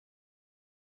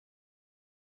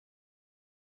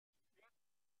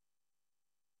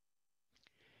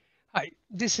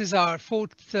This is our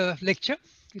fourth lecture.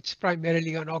 It's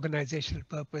primarily on organizational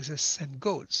purposes and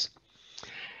goals.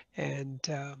 And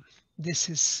this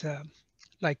is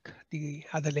like the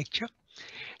other lecture.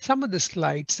 Some of the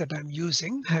slides that I'm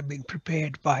using have been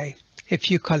prepared by a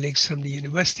few colleagues from the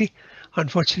university.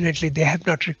 Unfortunately, they have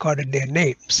not recorded their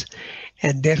names,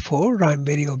 and therefore I'm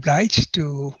very obliged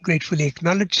to gratefully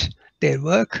acknowledge their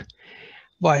work,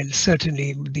 while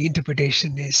certainly the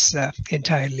interpretation is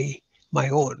entirely my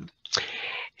own.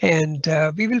 And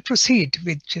we will proceed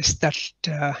with just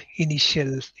that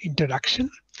initial introduction.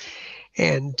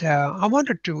 And I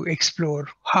wanted to explore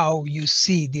how you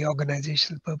see the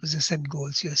organizational purposes and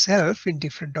goals yourself in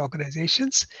different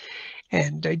organizations.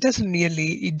 And it doesn't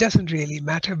really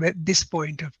matter at this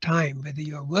point of time whether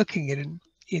you're working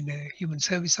in a human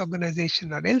service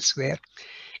organization or elsewhere.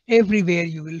 Everywhere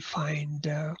you will find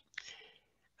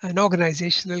an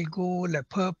organizational goal, a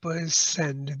purpose,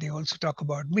 and they also talk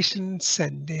about missions,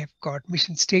 and they've got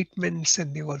mission statements,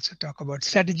 and they also talk about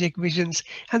strategic visions,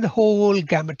 and the whole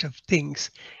gamut of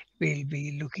things we'll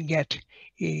be looking at.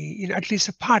 At least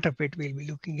a part of it we'll be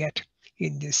looking at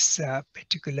in this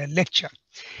particular lecture.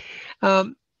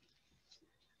 Um,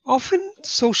 often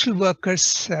social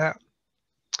workers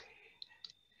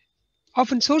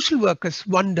Often social workers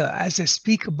wonder as they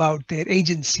speak about their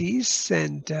agencies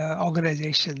and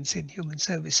organizations in human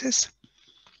services.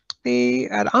 They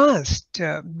are asked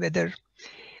whether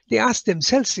they ask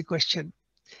themselves the question,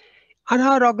 are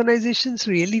our organizations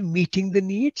really meeting the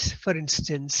needs? For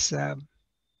instance,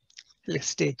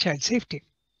 let's take child safety.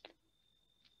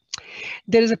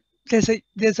 There is a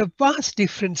there's a vast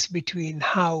difference between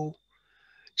how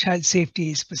child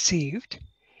safety is perceived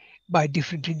by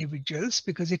different individuals,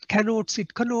 because it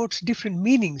connotes different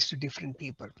meanings to different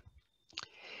people.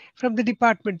 From the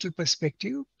departmental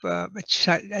perspective, a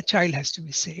child has to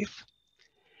be safe,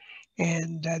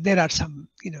 and there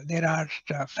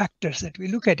are factors that we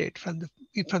look at it from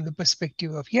the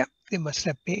perspective of, yeah, they must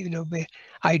have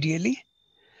ideally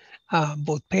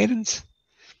both parents.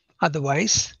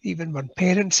 Otherwise, even one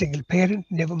parent, single parent,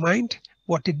 never mind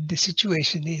what the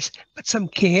situation is, but some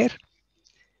care,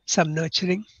 some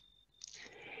nurturing,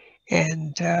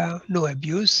 and no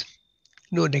abuse,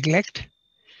 no neglect.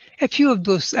 A few of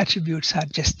those attributes are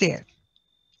just there.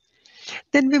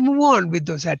 Then we move on with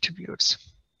those attributes.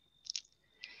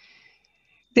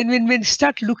 Then when we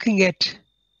start looking at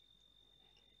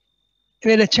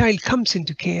when a child comes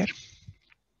into care,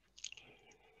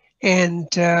 and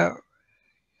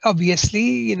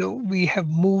obviously, we have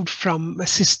moved from a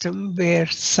system where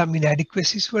some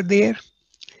inadequacies were there,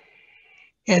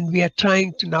 and we are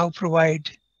trying to now provide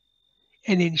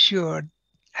and ensure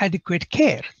adequate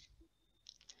care.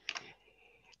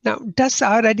 Now, does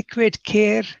our adequate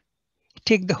care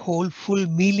take the whole full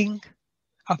meaning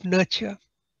of nurture,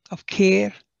 of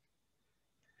care,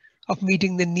 of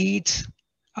meeting the needs,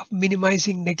 of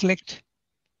minimizing neglect,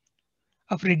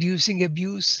 of reducing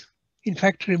abuse, in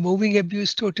fact, removing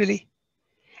abuse totally?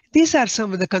 These are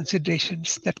some of the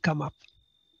considerations that come up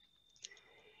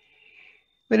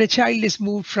when a child is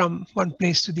moved from one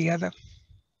place to the other.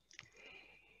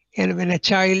 And when a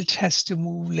child has to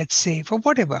move, let's say, for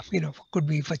whatever, could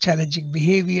be for challenging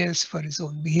behaviors, for his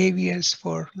own behaviors,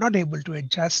 for not able to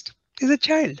adjust, is a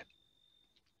child.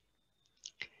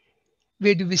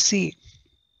 Where do we see?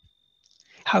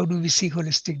 How do we see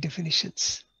holistic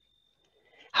definitions?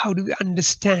 How do we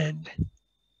understand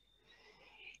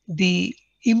the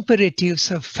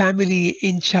imperatives of family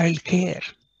in child care?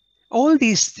 All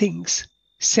these things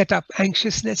set up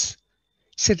anxiousness,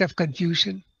 set up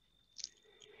confusion,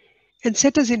 and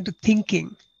set us into thinking,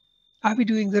 are we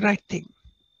doing the right thing?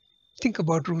 Think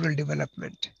about rural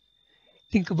development.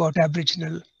 Think about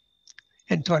Aboriginal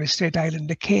and Torres Strait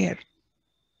Islander care.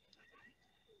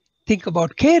 Think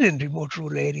about care in remote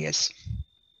rural areas.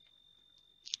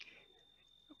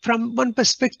 From one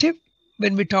perspective,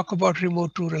 when we talk about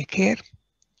remote rural care,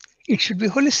 it should be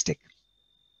holistic.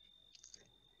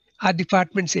 Are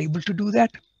departments able to do that?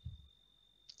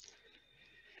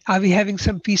 Are we having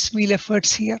some piecemeal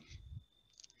efforts here?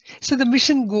 So the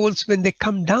mission goals, when they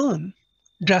come down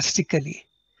drastically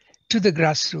to the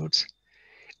grassroots,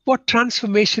 what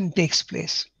transformation takes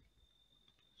place?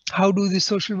 How do the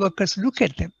social workers look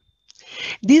at them?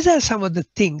 These are some of the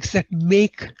things that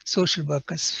make social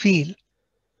workers feel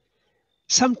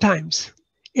sometimes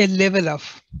a level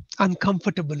of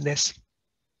uncomfortableness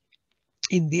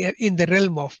in the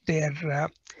realm of their.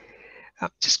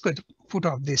 I'm just going to put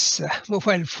off this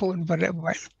mobile phone for a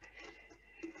while.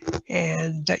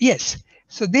 And yes,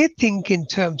 so they think in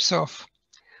terms of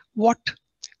what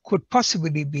could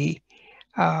possibly be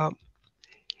an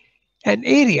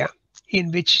area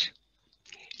in which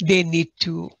they need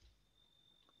to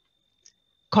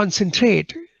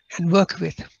concentrate and work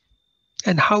with.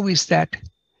 And how is that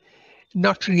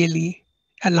not really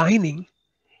aligning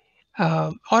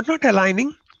or not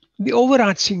aligning? The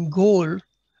overarching goal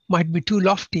might be too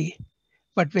lofty,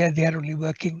 but where they are only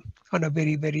working on a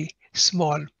very, very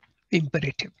small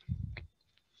imperative.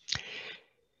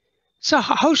 So,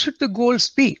 how should the goals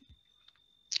be?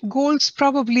 Goals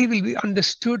probably will be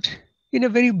understood in a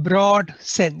very broad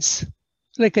sense,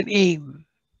 like an aim.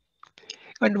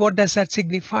 And what does that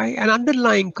signify? An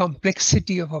underlying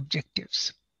complexity of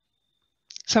objectives,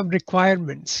 some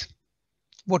requirements,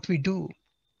 what we do,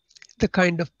 the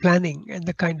kind of planning and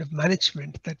the kind of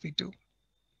management that we do.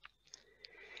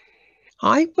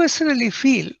 I personally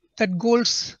feel that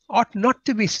goals ought not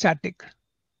to be static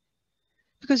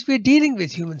because we're dealing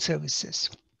with human services.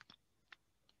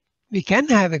 We can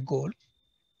have a goal,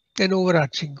 an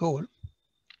overarching goal,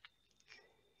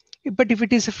 but if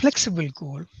it is a flexible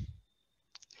goal,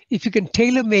 if you can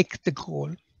tailor make the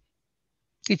goal,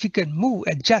 if you can move,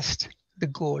 adjust the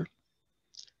goal,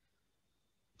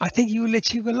 I think you will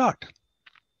achieve a lot.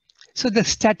 So the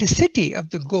staticity of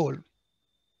the goal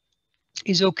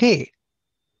is okay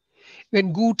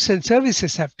when goods and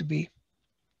services have to be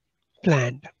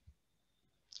planned.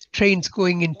 Trains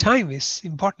going in time is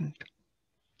important.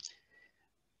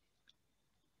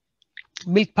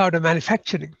 Milk powder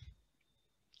manufacturing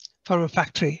from a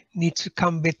factory needs to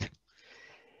come with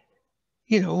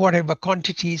whatever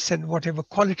quantities and whatever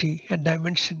quality and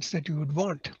dimensions that you would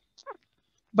want.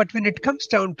 But when it comes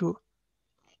down to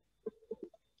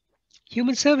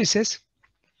human services,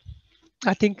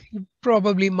 I think you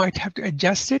probably might have to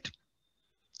adjust it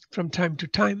from time to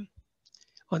time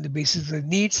on the basis of the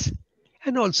needs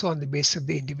and also on the basis of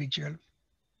the individual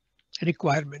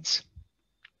requirements.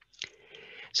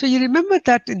 So you remember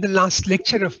that in the last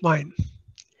lecture of mine,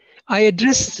 I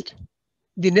addressed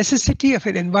the necessity of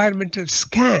an environmental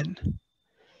scan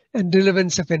and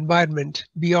relevance of environment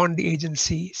beyond the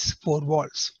agency's four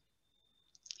walls.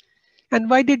 And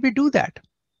why did we do that?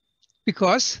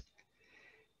 Because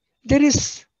there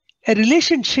is a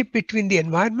relationship between the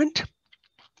environment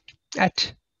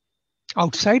at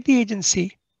outside the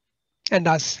agency and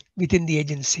us within the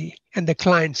agency and the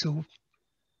clients who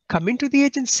come into the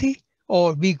agency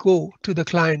or we go to the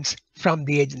clients from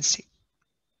the agency.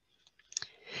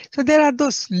 So there are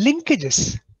those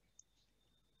linkages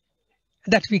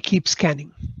that we keep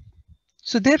scanning.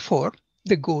 So therefore,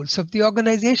 the goals of the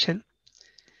organization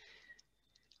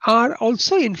are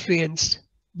also influenced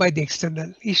by the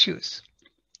external issues.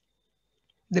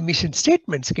 The mission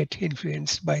statements get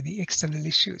influenced by the external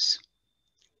issues.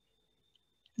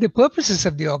 The purposes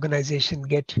of the organization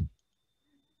get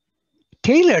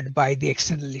tailored by the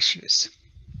external issues.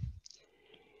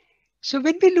 So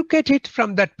when we look at it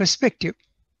from that perspective,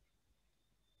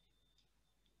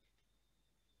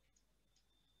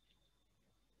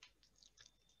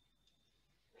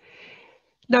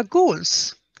 now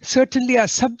goals certainly are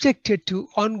subjected to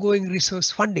ongoing resource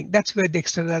funding. That's where the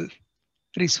external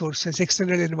resources,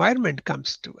 external environment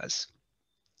comes to us.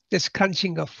 This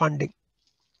crunching of funding.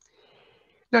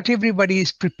 Not everybody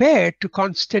is prepared to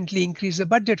constantly increase the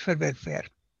budget for welfare.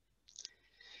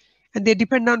 And they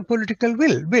depend on political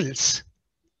wills,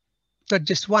 not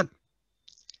just one.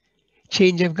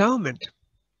 Change of government,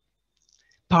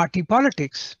 party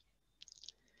politics,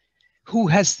 who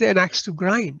has an axe to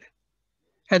grind,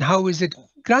 and how is it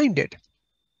grinded?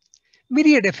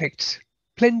 Myriad effects,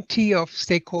 plenty of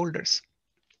stakeholders.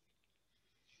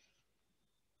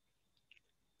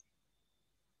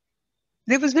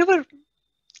 There was never,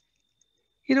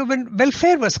 when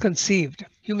welfare was conceived,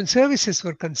 human services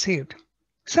were conceived,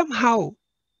 somehow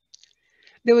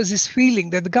there was this feeling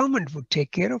that the government would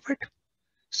take care of it,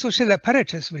 social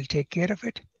apparatus will take care of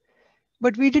it.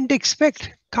 But we didn't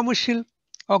expect commercial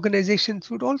organizations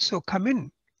would also come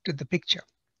in to the picture.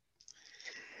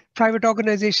 Private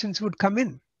organizations would come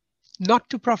in.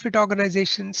 Not-to-profit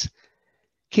organizations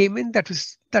came in, that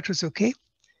was okay.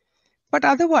 But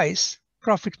otherwise,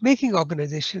 profit-making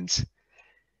organizations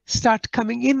start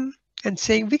coming in and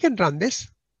saying, we can run this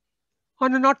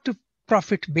on a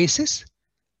not-to-profit basis,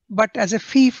 but as a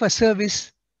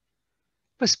fee-for-service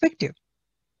perspective.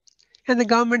 And the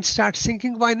government starts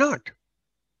thinking, why not?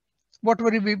 What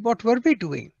were we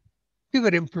doing? We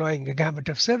were employing a gamut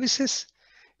of services.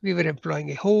 We were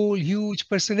employing a whole huge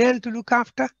personnel to look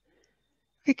after.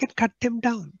 We can cut them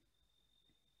down.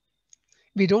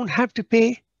 We don't have to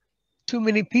pay too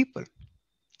many people.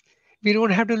 We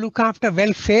don't have to look after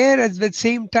welfare at the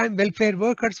same time welfare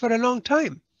workers for a long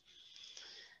time.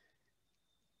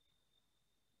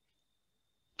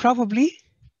 Probably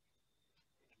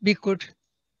we could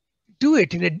do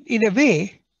it in a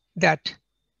way that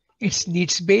it's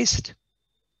needs-based,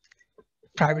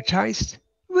 privatized,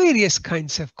 various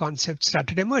kinds of concepts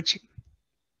started emerging.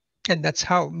 And that's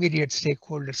how myriad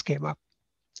stakeholders came up.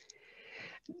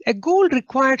 A goal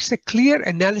requires a clear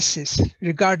analysis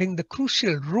regarding the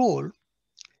crucial role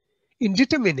in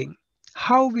determining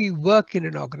how we work in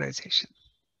an organization.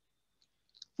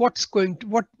 What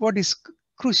is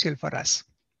crucial for us?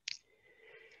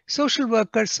 Social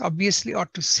workers obviously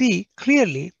ought to see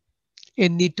clearly a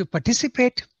need to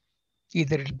participate,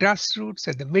 either at grassroots,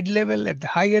 at the mid-level, at the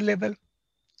higher level.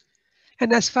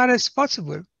 And as far as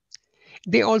possible,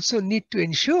 they also need to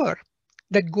ensure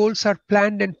that goals are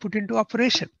planned and put into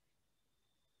operation.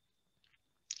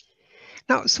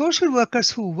 Now, social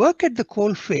workers who work at the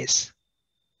coalface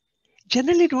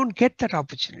generally don't get that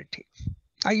opportunity.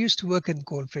 I used to work in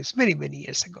coalface many, many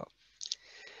years ago.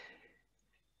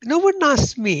 No one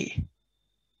asked me,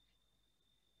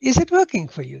 is it working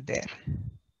for you there?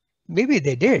 Maybe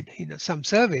they did, some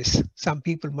surveys, some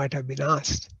people might have been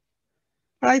asked,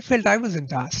 but I felt I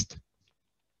wasn't asked.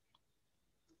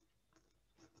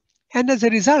 And as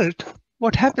a result,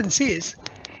 what happens is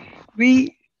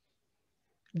we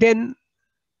then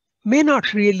may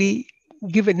not really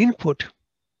give an input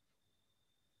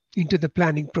into the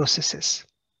planning processes,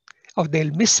 or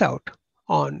they'll miss out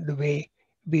on the way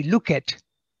we look at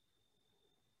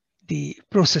the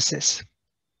processes.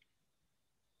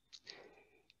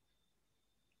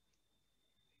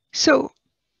 So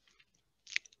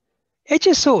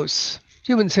HSOs,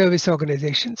 human service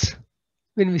organizations,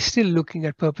 when we're still looking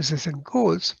at purposes and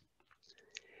goals,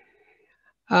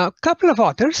 a couple of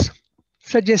authors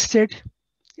suggested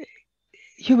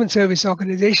human service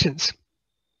organizations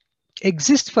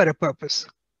exist for a purpose.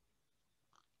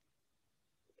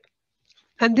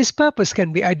 And this purpose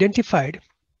can be identified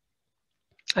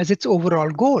as its overall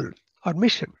goal or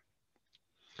mission.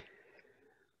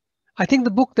 I think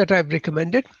the book that I've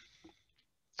recommended,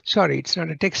 sorry, it's not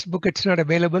a textbook, it's not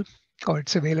available, or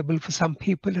it's available for some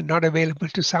people and not available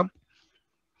to some.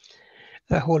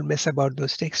 The whole mess about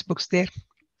those textbooks there.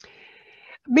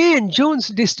 May and Jones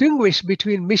distinguish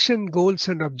between mission, goals,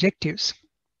 and objectives.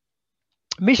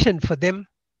 Mission for them,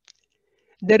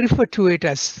 they refer to it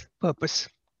as purpose.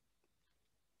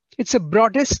 It's the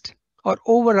broadest or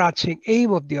overarching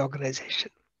aim of the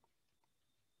organization.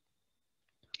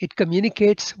 It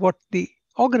communicates what the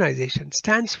organization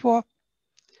stands for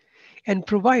and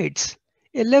provides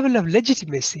a level of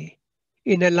legitimacy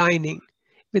in aligning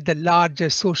with the larger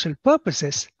social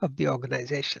purposes of the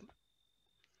organization.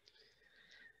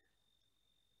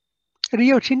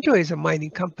 Rio Tinto is a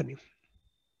mining company,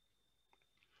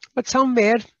 but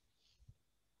somewhere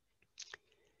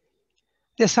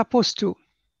they're supposed to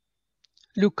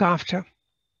look after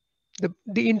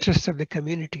the interests of the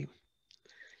community.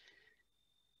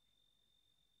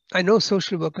 I know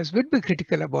social workers would be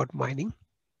critical about mining.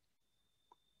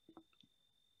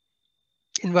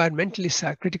 Environmentalists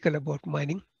are critical about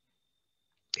mining.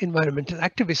 Environmental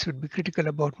activists would be critical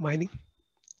about mining.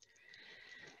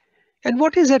 And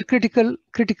what is that critical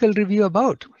review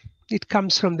about? It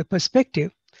comes from the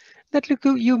perspective that look,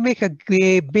 you make a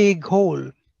big hole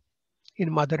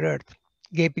in Mother Earth,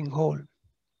 gaping hole.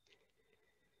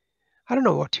 I don't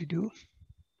know what you do.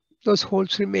 Those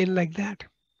holes remain like that.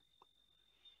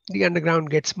 The underground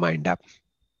gets mined up.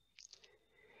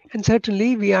 And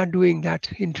certainly we are doing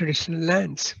that in traditional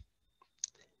lands.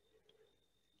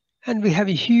 And we have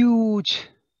huge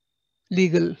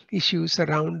legal issues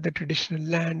around the traditional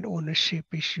land ownership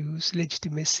issues,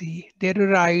 legitimacy, their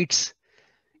rights,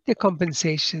 their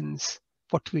compensations,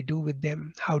 what we do with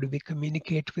them, how do we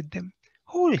communicate with them.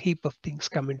 Whole heap of things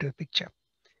come into the picture.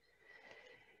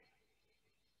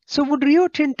 So would Rio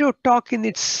Tinto talk in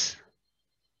its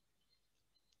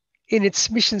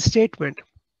mission statement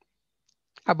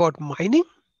about mining?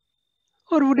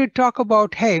 Or would it talk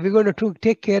about, hey, we're going to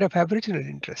take care of Aboriginal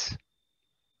interests?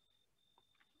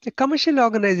 The commercial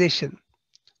organization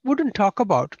wouldn't talk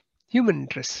about human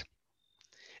interests.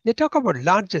 They talk about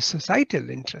larger societal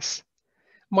interests.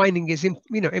 Mining is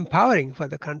empowering for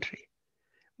the country.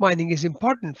 Mining is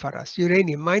important for us.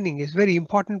 Uranium mining is very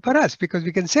important for us because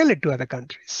we can sell it to other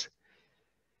countries.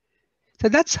 So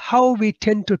that's how we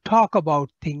tend to talk about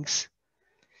things.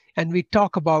 And we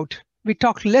talk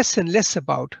less and less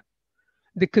about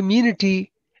the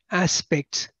community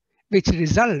aspects which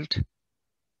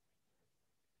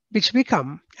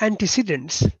become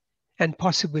antecedents and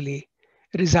possibly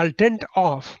resultant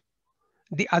of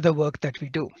the other work that we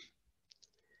do.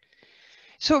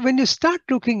 So when you start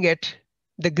looking at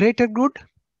the greater good,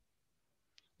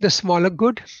 the smaller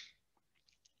good,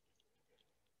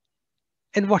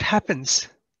 and what happens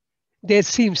there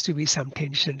seems to be some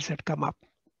tensions that come up.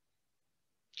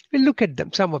 We'll look at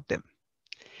them, some of them.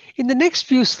 In the next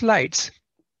few slides,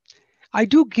 I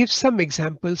do give some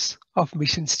examples of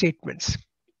mission statements.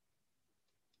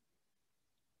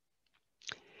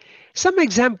 Some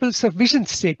examples of vision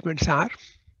statements are,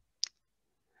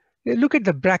 look at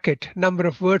the bracket, number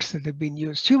of words that have been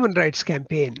used. Human Rights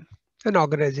Campaign, an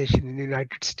organization in the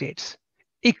United States.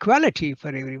 Equality for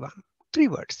everyone, 3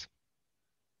 words.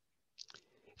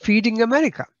 Feeding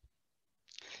America,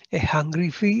 a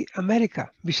hungry-free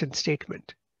America mission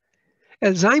statement.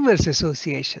 Alzheimer's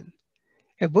Association,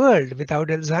 a world without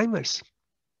Alzheimer's.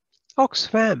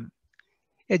 Oxfam,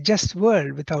 a just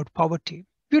world without poverty.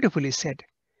 Beautifully said.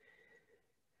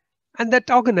 And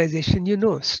that organization, you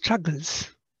know,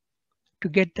 struggles to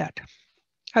get that.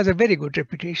 Has a very good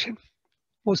reputation.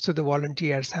 Most of the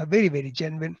volunteers are very, very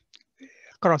genuine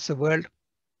across the world.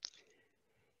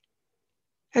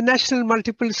 A National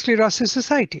Multiple Sclerosis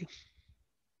Society.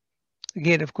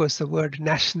 Again, of course, the word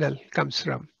national comes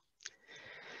from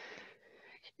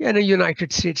a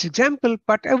United States example,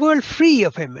 but a world free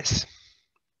of MS.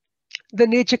 The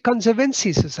Nature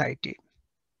Conservancy Society.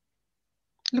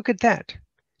 Look at that.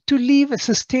 To leave a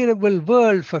sustainable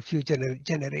world for future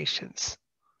generations.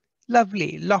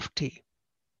 Lovely, lofty,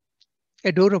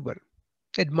 adorable,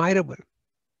 admirable,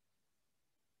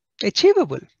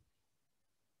 achievable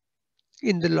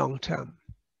in the long term.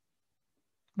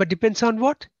 But depends on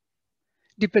what?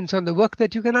 Depends on the work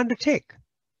that you can undertake.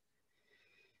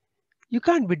 You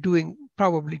can't be doing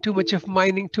probably too much of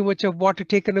mining, too much of water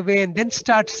taken away, and then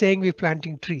start saying we're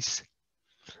planting trees.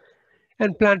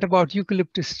 And plant about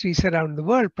eucalyptus trees around the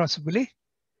world, possibly,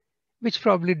 which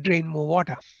probably drain more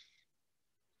water.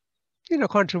 You know,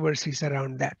 controversies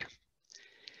around that.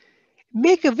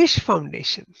 Make a wish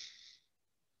foundation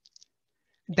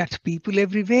that people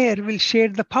everywhere will share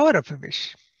the power of a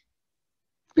wish.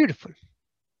 Beautiful.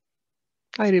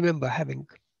 I remember having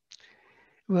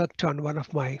worked on one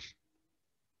of my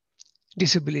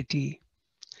disability,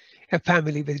 a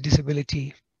family with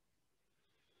disability,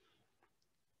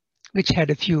 which had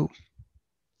a few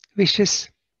wishes,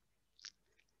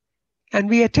 and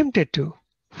we attempted to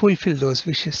fulfill those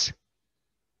wishes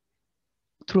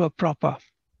through a proper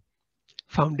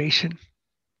foundation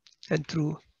and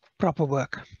through proper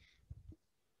work.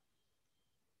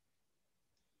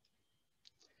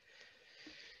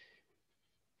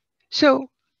 So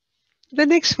the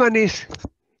next one is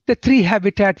the 3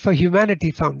 Habitat for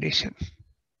Humanity Foundation.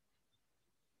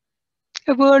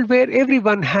 A world where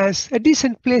everyone has a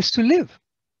decent place to live.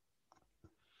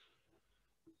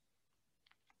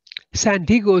 San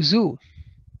Diego Zoo,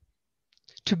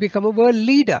 to become a world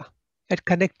leader at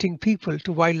connecting people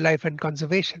to wildlife and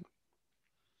conservation.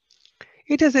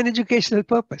 It has an educational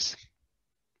purpose.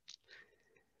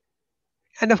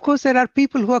 And of course, there are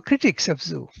people who are critics of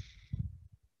zoo,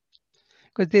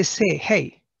 because they say,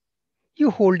 hey,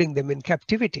 you're holding them in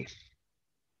captivity.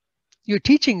 You're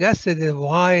teaching us that there's a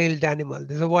wild animal,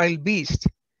 there's a wild beast.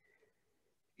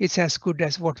 It's as good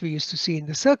as what we used to see in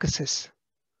the circuses.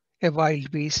 A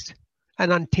wild beast,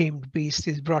 an untamed beast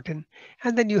is brought in,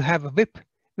 and then you have a whip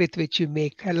with which you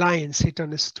make a lion sit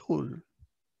on a stool.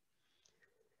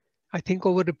 I think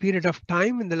over a period of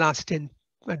time in the last 10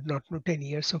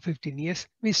 years or 15 years,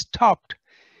 we stopped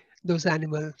those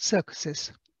animal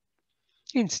circuses.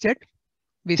 Instead,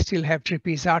 we still have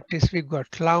trapeze artists, we've got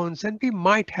clowns, and we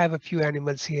might have a few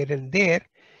animals here and there,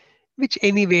 which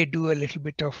anyway do a little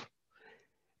bit of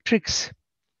tricks,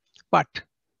 but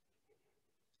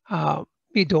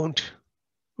we don't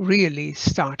really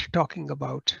start talking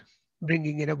about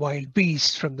bringing in a wild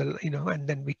beast from the, and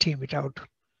then we tame it out.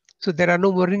 So there are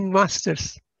no more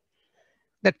ringmasters.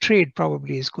 That trade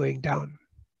probably is going down.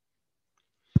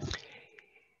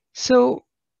 So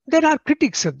there are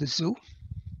critics of the zoo.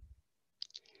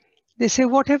 They say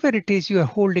whatever it is, you are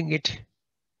holding it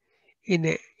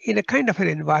in a kind of an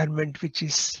environment which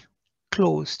is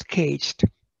closed, caged.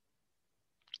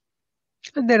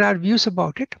 And there are views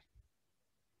about it.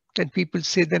 And people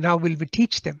say, then how will we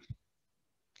teach them?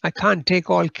 I can't take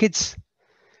all kids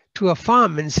to a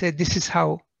farm and say, this is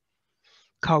how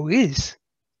cow is,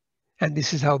 and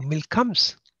this is how milk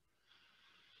comes.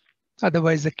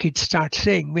 Otherwise, the kids start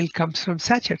saying milk comes from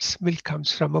sachets, milk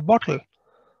comes from a bottle,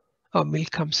 or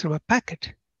milk comes from a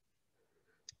packet.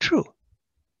 True.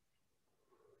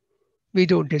 We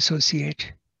don't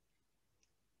associate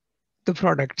the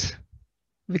products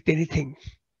with anything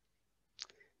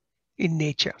in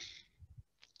nature.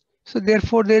 So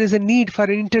therefore, there is a need for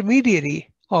an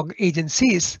intermediary or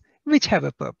agencies which have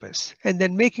a purpose, and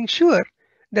then making sure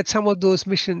that some of those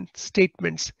mission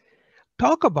statements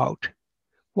talk about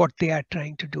what they are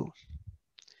trying to do.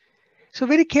 So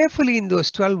very carefully in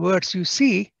those 12 words, you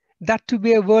see that to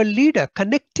be a world leader,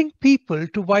 connecting people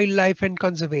to wildlife and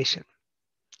conservation.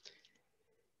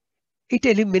 It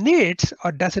eliminates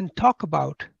or doesn't talk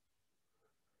about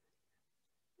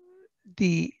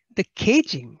the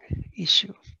caging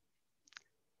issue.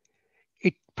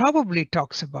 It probably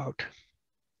talks about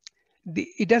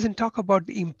it doesn't talk about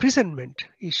the imprisonment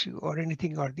issue or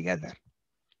anything or the other.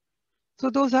 So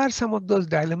those are some of those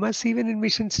dilemmas even in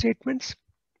mission statements.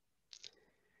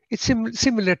 It's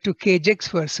similar to cage eggs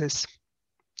versus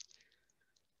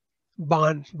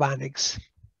barn eggs,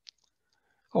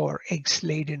 or eggs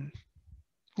laid in,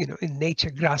 in nature,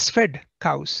 grass-fed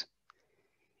cows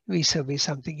vis-a-vis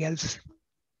something else.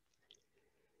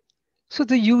 So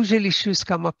the usual issues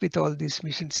come up with all these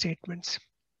mission statements.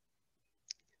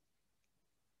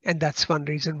 And that's one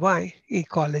reason why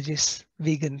ecologists,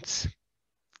 vegans,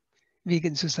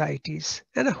 vegan societies,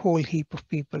 and a whole heap of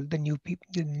people, the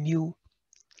new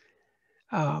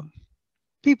um,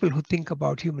 people who think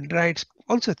about human rights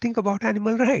also think about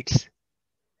animal rights.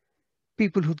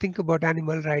 People who think about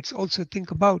animal rights also think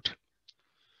about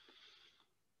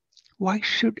why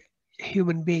should a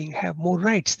human being have more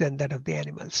rights than that of the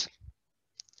animals?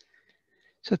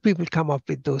 So people come up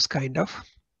with those kind of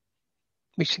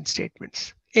mission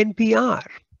statements. NPR.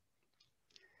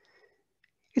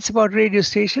 It's about radio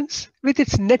stations with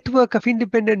its network of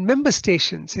independent member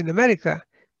stations in America,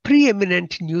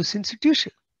 preeminent news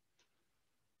institution.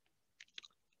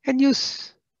 And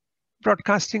News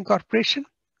Broadcasting Corporation,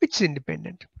 which is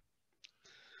independent.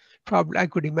 Probably, I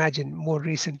could imagine more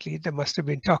recently they must have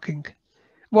been talking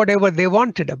whatever they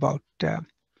wanted about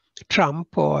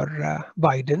Trump or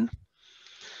Biden.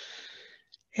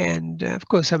 And of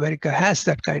course, America has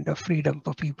that kind of freedom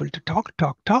for people to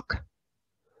talk.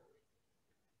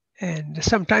 And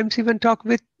sometimes even talk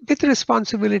with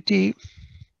responsibility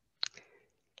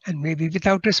and maybe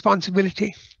without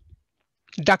responsibility.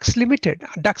 Ducks Unlimited,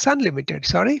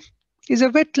 is a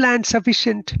wetland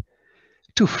sufficient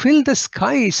to fill the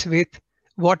skies with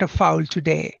waterfowl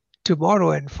today,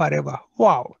 tomorrow, and forever.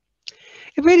 Wow.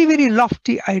 A very, very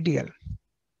lofty ideal.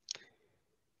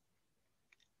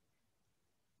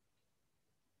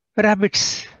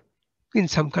 Rabbits in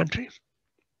some country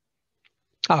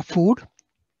are food.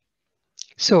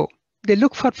 So they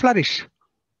look for flourish.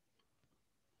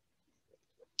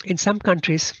 In some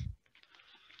countries,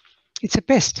 it's a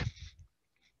pest.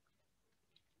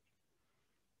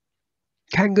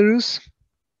 Kangaroos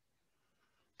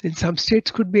in some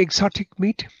states could be exotic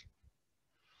meat.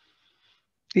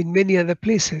 In many other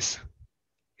places,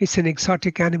 it's an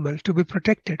exotic animal to be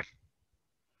protected.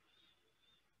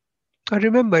 I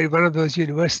remember in one of those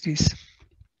universities,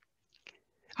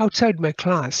 outside my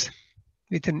class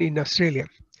in Australia,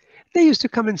 they used to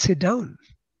come and sit down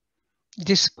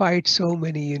despite so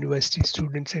many university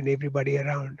students and everybody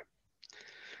around.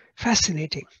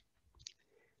 Fascinating.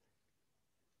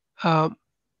 There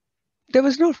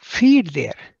was no feed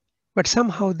there, but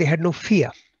somehow they had no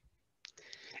fear.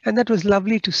 And that was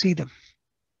lovely to see them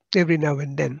every now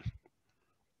and then.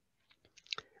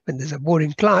 When there's a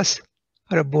boring class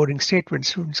or a boring statement,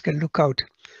 students can look out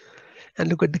and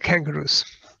look at the kangaroos.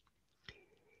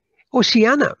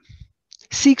 Oceania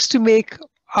seeks to make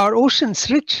our oceans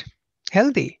rich,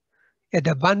 healthy,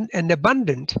 and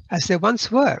abundant as they once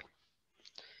were.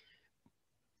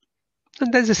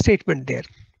 And there's a statement there.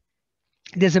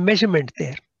 There's a measurement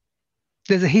there.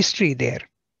 There's a history there.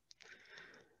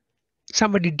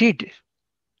 Somebody did.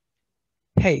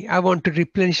 Hey, I want to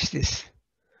replenish this.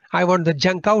 I want the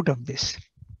junk out of this.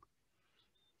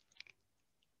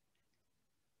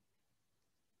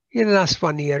 In the last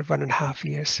 1 year, 1.5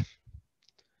 years,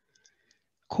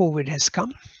 COVID has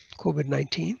come,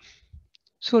 COVID-19.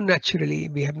 So naturally,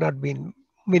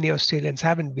 many Australians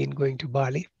haven't been going to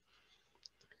Bali.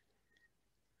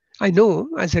 I know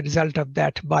as a result of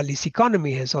that, Bali's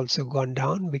economy has also gone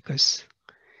down because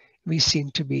we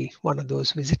seem to be one of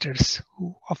those visitors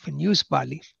who often use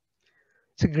Bali.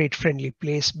 It's a great friendly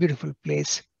place, beautiful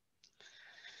place.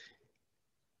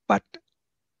 But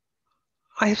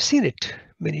I have seen it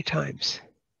many times.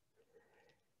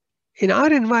 In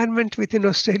our environment within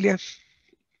Australia,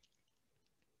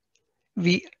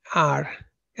 we are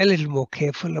a little more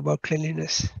careful about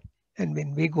cleanliness. And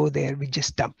when we go there, we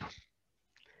just dump.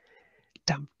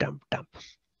 And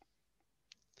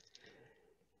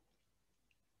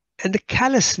the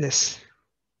callousness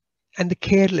and the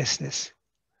carelessness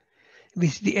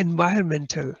with the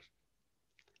environmental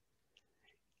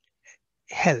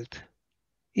health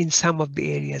in some of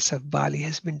the areas of Bali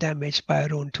has been damaged by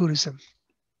our own tourism.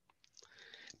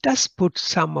 Does put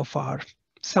some of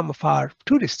our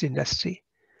tourist industry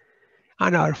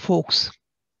and our folks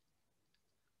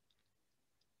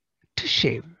to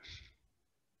shame.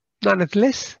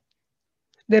 Nonetheless,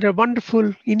 there are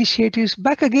wonderful initiatives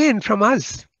back again from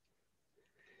us,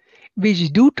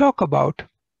 which do talk about,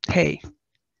 hey,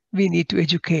 we need to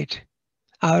educate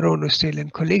our own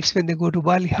Australian colleagues when they go to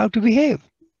Bali how to behave.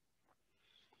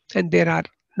 And there are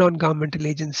non-governmental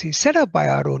agencies set up by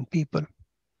our own people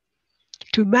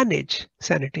to manage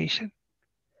sanitation,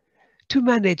 to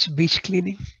manage beach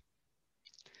cleaning.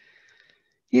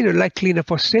 Like Clean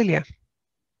Up Australia,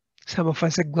 some of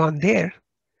us have gone there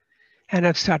and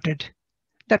have started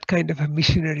that kind of a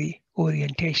missionary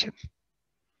orientation.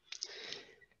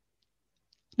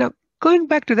 Now, going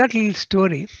back to that little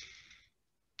story,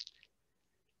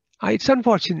 it's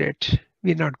unfortunate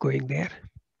we're not going there.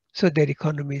 So their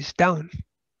economy is down.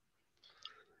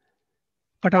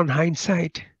 But on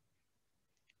hindsight,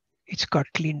 it's got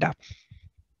cleaned up.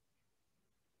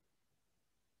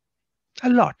 A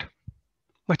lot,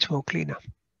 much more cleaner.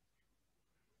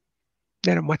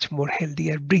 They're much more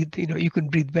healthier. You can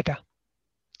breathe better.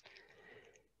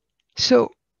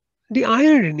 So the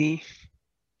irony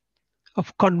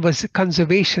of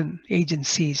conservation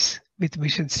agencies with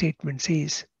mission statements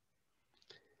is,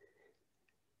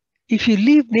 if you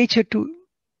leave nature to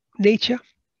nature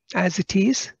as it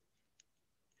is,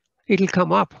 it'll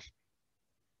come up,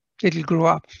 it'll grow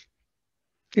up,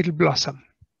 it'll blossom.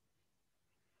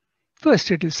 First,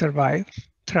 it'll survive,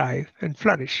 thrive, and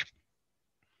flourish.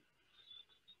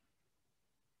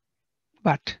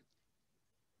 But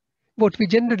what we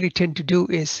generally tend to do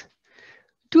is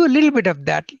do a little bit of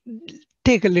that,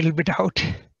 take a little bit out,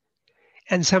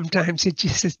 and sometimes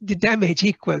the damage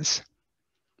equals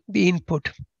the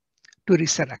input to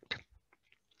resurrect.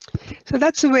 So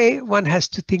that's the way one has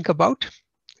to think about.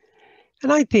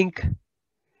 And I think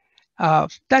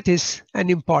that is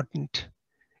an important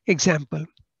example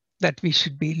that we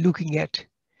should be looking at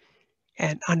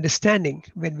and understanding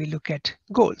when we look at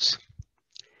goals.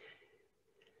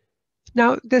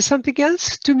 Now, there's something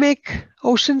else: to make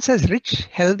oceans as rich,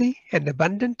 healthy, and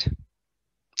abundant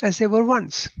as they were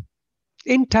once.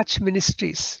 In touch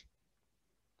ministries,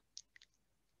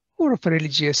 more of a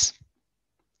religious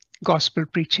gospel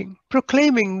preaching,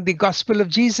 proclaiming the gospel of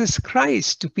Jesus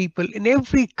Christ to people in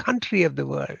every country of the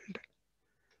world.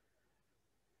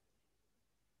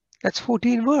 That's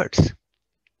 14 words.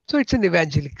 So it's an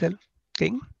evangelical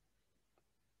thing.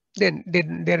 Then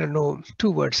there are no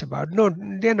 2 words about. No,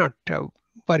 they're not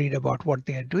worried about what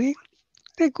they are doing.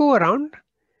 They go around,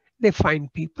 they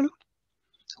find people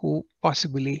who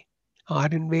possibly are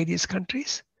in various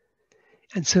countries,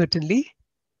 and certainly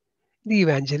the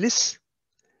evangelists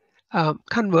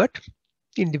convert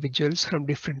individuals from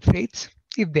different faiths,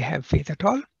 if they have faith at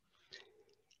all,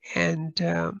 and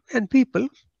people,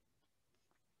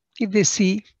 if they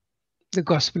see the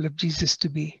gospel of Jesus to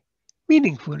be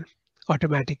meaningful,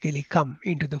 automatically come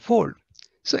into the fold.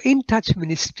 So in touch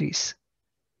ministries.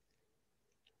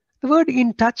 The word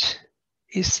in touch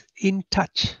is in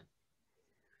touch.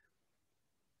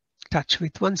 Touch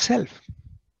with oneself.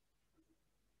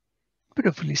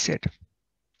 Beautifully said.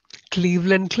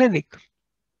 Cleveland Clinic.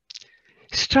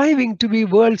 Striving to be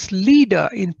world's leader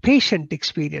in patient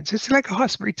experience. It's like a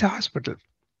hospital. It's a hospital.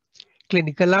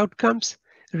 Clinical outcomes,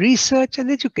 research, and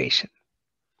education.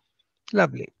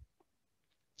 Lovely.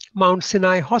 Mount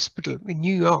Sinai Hospital in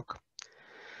New York.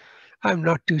 I'm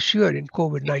not too sure in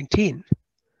COVID-19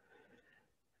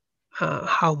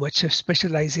 how much of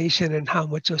specialization and how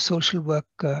much of social work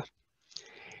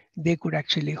they could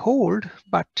actually hold,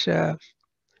 but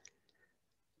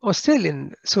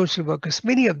Australian social workers,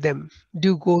 many of them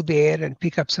do go there and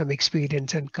pick up some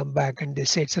experience and come back, and they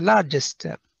say it's the largest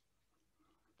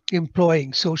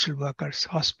employing social workers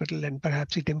hospital, and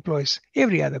perhaps it employs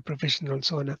every other profession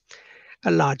also on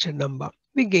a larger number.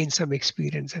 We gain some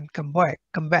experience and come back.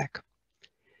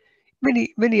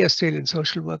 Many Australian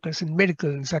social workers in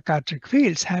medical and psychiatric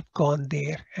fields have gone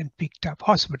there and picked up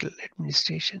hospital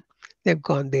administration. They've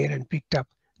gone there and picked up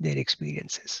their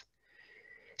experiences.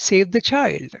 Save the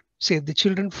Child, Save the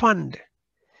Children Fund.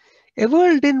 A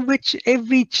world in which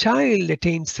every child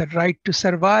attains the right to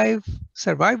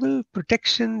survival,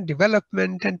 protection,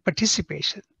 development, and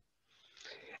participation.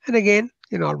 And again,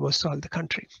 in almost all the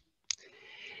country.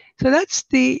 So that's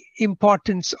the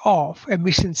importance of a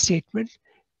mission statement.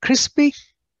 Crispy,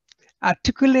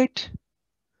 articulate,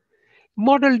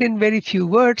 modeled in very few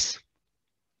words,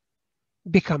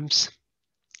 becomes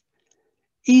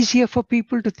easier for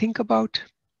people to think about.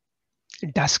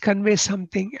 It does convey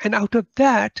something, and out of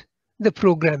that, the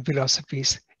program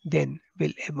philosophies then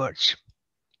will emerge.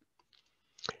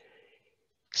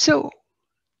 So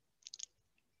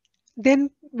Then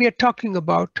we are talking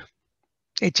about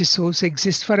HSOs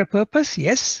exist for a purpose,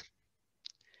 yes.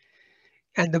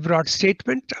 And the broad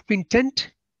statement of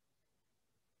intent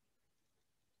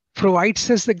provides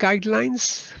us the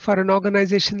guidelines for an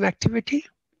organizational activity.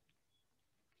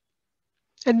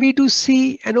 And we do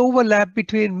see an overlap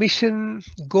between mission,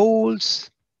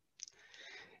 goals.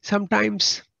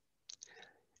 Sometimes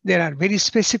they are very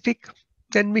specific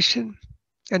than mission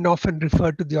and often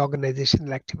refer to the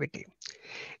organizational activity.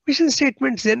 Mission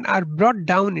statements then are brought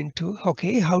down into,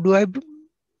 okay, how do I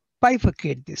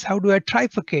bifurcate this? How do I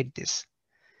trifurcate this?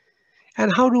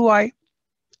 And how do I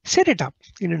set it up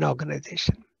in an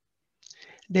organization?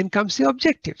 Then comes the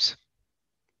objectives.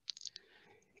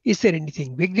 Is there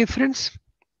anything big difference?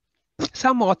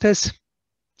 Some authors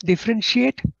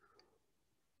differentiate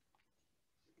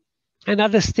and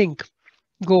others think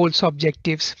goals,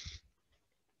 objectives.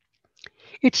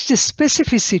 It's the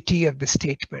specificity of the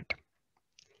statement.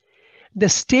 The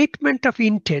statement of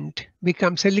intent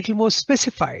becomes a little more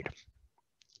specified.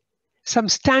 Some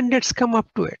standards come up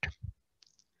to it.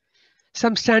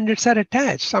 Some standards are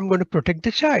attached. I'm going to protect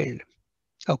the child.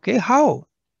 Okay, how?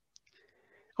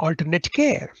 Alternate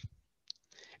care.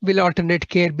 Will alternate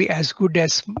care be as good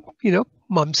as,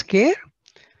 mom's care?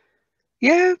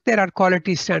 Yeah, there are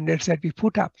quality standards that we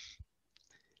put up.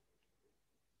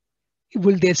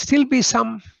 Will there still be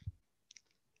some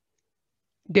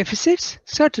deficits?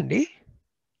 Certainly.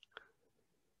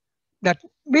 That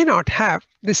may not have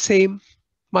the same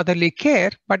motherly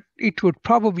care, but it would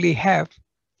probably have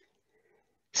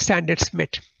standards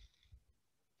met.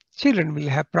 Children will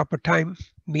have proper time,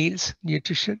 meals,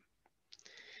 nutrition.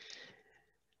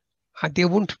 They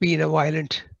won't be in a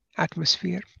violent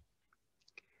atmosphere.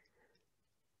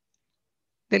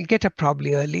 They'll get up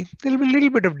probably early. There'll be a little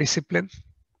bit of discipline.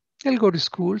 They'll go to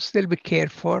schools. They'll be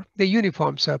cared for. Their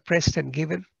uniforms are pressed and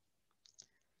given.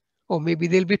 Or maybe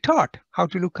they'll be taught how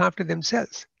to look after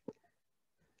themselves,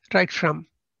 right from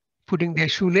putting their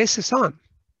shoelaces on.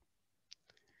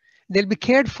 They'll be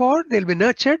cared for. They'll be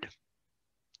nurtured.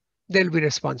 There'll be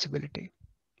responsibility.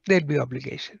 There'll be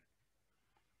obligation.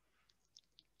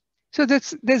 So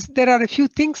there are a few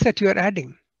things that you are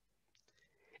adding,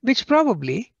 which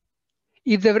probably,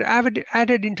 if they were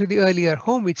added into the earlier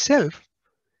home itself,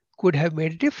 could have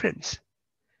made a difference.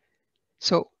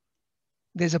 So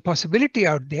there's a possibility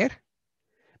out there,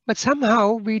 but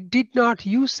somehow we did not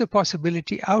use the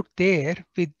possibility out there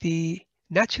with the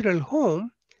natural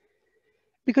home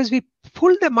because we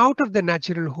pulled them out of the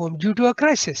natural home due to a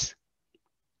crisis.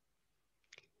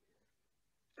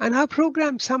 And our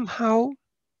program somehow,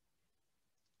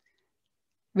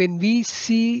 when we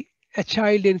see a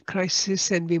child in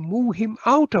crisis and we move him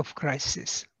out of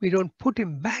crisis, we don't put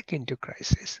him back into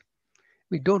crisis.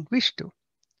 We don't wish to.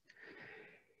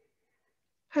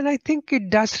 And I think it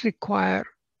does require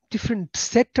different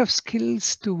set of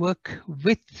skills to work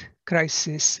with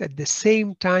crisis, at the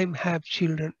same time have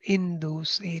children in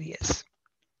those areas.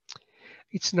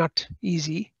 It's not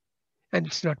easy, and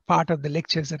it's not part of the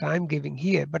lectures that I'm giving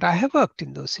here, but I have worked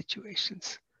in those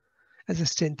situations as a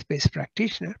strength-based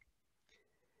practitioner.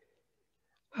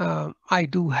 I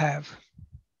do have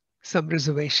some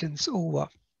reservations over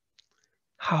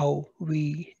how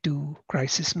we do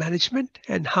crisis management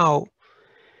and how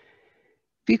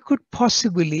we could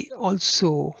possibly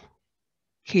also,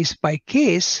 case by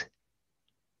case,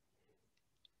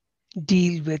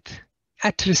 deal with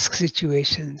at-risk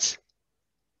situations,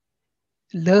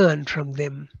 learn from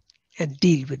them, and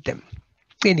deal with them.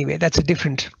 Anyway, that's a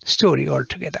different story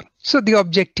altogether. So the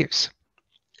objectives.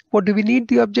 What do we need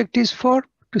the objectives for?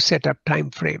 To set up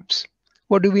time frames.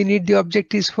 What do we need the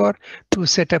objectives for? To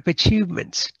set up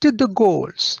achievements, to the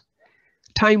goals,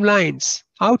 timelines,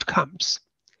 outcomes.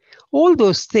 All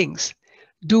those things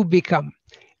do become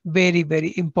very,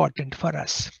 very important for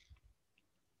us.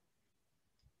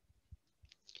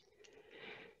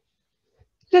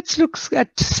 Let's look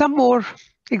at some more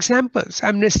examples.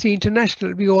 Amnesty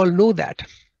International, we all know that.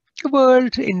 A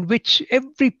world in which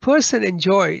every person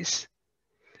enjoys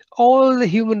all the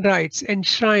human rights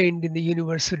enshrined in the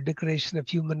Universal Declaration of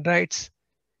Human Rights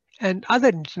and other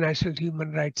international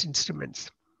human rights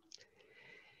instruments.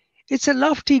 It's a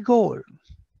lofty goal.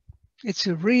 It's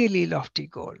a really lofty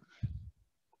goal.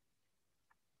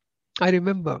 I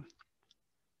remember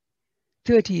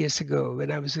 30 years ago when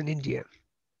I was in India,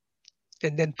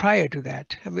 and then prior to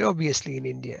that, I mean, obviously in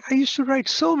India, I used to write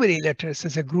so many letters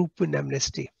as a group in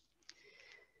Amnesty,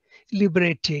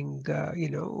 liberating,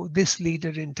 this leader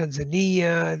in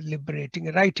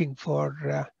Tanzania, writing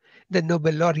for the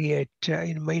Nobel laureate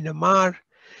in Myanmar,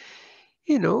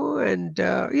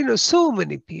 and so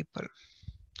many people.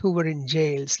 who were in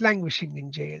jails, languishing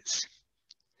in jails.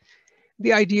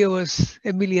 The idea was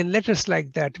a million letters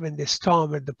like that when they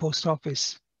storm at the post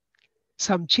office.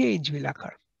 Some change will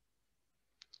occur.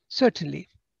 Certainly,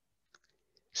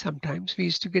 sometimes we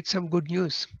used to get some good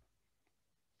news.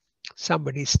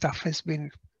 Somebody's stuff has been,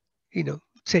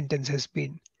 sentence has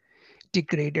been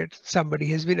degraded. Somebody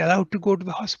has been allowed to go to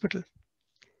the hospital.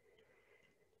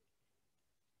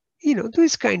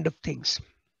 These kind of things.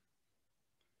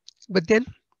 But then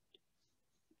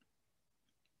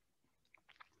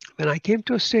when I came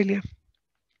to Australia,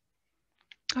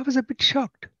 I was a bit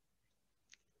shocked.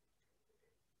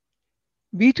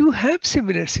 We do have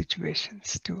similar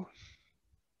situations too.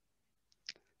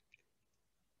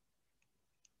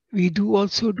 We do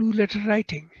also do letter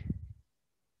writing.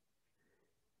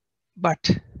 But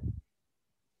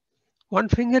one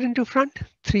finger into front,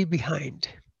 three behind.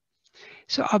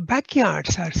 So our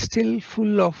backyards are still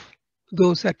full of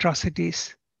those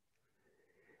atrocities,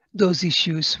 those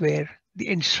issues where the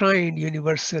enshrined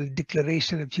Universal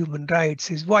Declaration of Human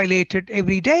Rights is violated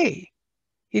every day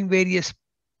in various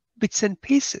bits and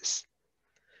pieces.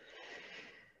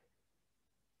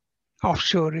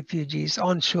 Offshore refugees,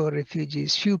 onshore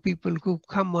refugees, few people who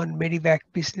come on medevac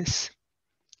business.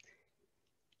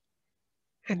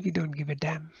 And we don't give a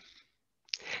damn.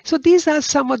 So these are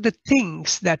some of the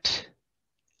things that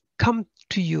come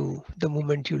to you the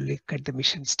moment you look at the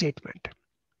mission statement.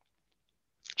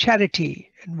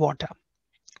 Charity and water.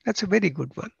 That's a very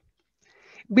good one.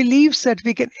 Believes that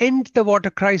we can end the water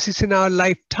crisis in our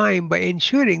lifetime by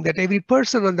ensuring that every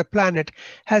person on the planet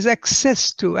has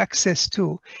access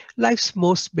to life's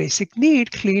most basic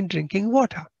need, clean drinking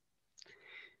water.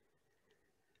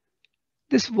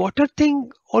 This water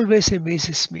thing always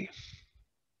amazes me.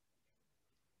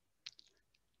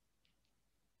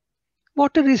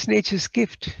 Water is nature's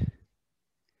gift.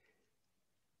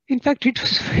 In fact, it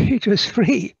was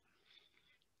free.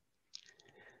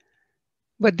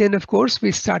 But then, of course,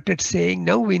 we started saying,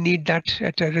 no, we need that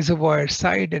at a reservoir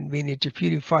side and we need to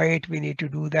purify it. We need to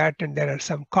do that. And there are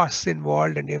some costs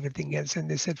involved and everything else. And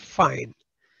they said, fine.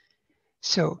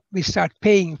 So we start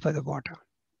paying for the water,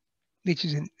 which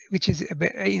is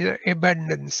in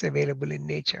abundance available in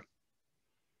nature.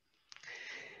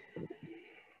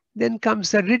 Then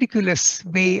comes the ridiculous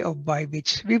way by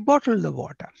which we bottle the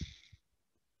water.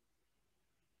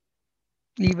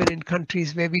 Even in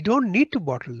countries where we don't need to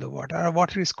bottle the water, our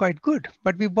water is quite good,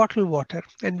 but we bottle water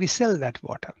and we sell that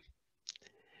water.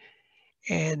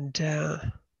 And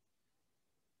there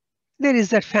is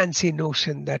that fancy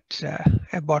notion that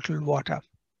a bottled water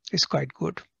is quite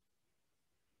good.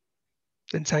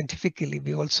 And scientifically,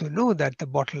 we also know that the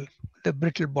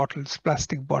brittle bottles,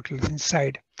 plastic bottles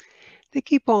inside, they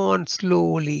keep on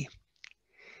slowly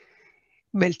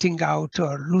melting out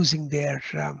or losing their,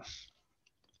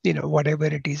 whatever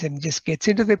it is, and just gets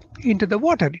into the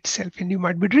water itself, and you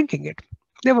might be drinking it.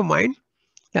 Never mind.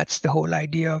 That's the whole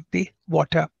idea of the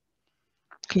water,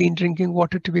 clean drinking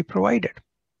water to be provided.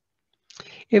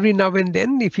 Every now and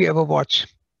then, if you're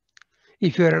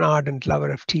an ardent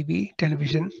lover of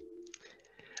television,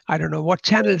 I don't know what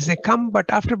channels they come, but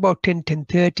after about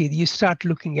 10:30, you start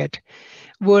looking at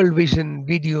World Vision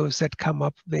videos that come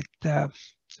up with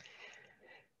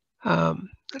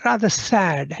rather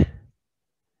sad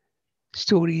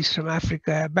stories from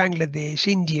Africa, Bangladesh,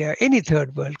 India, any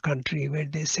third world country where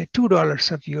they say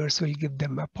 $2 of yours will give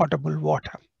them a potable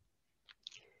water.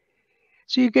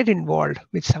 So you get involved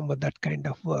with some of that kind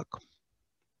of work.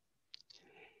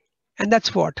 And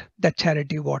that's what that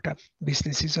charity water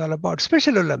business is all about.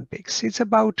 Special Olympics, it's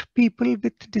about people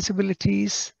with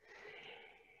disabilities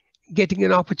getting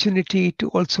an opportunity to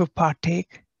also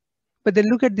partake. But then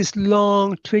look at this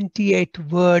long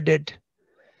 28-worded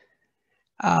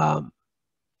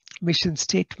mission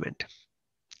statement.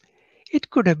 It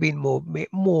could have been more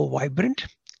vibrant,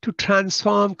 to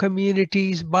transform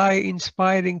communities by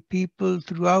inspiring people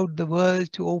throughout the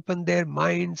world to open their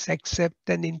minds, accept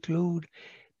and include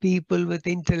people with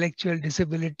intellectual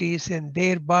disabilities, and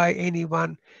thereby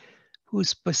anyone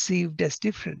who's perceived as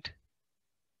different.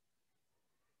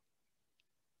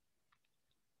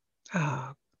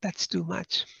 That's too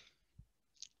much.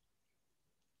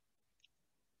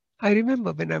 I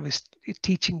remember when I was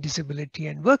teaching disability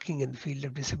and working in the field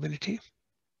of disability,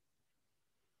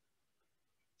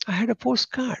 I had a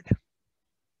postcard.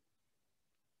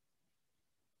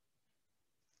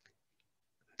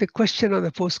 The question on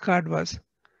the postcard was,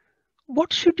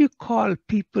 what should you call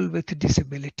people with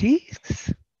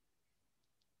disabilities?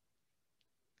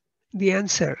 The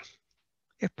answer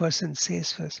a person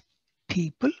says was,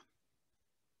 people?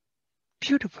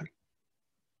 Beautiful.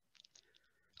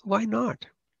 Why not?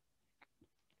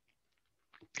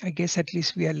 I guess at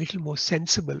least we are a little more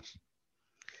sensible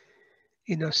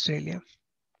in Australia.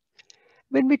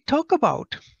 When we talk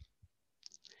about,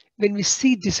 when we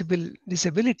see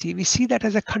disability, we see that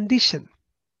as a condition.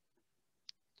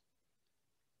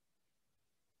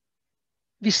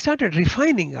 We started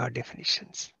refining our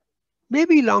definitions.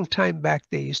 Maybe a long time back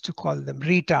they used to call them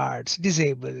retards,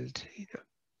 disabled,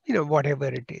 whatever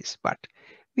it is. But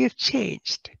we have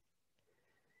changed.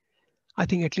 I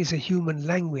think at least a human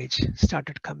language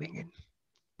started coming in.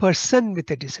 Person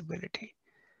with a disability,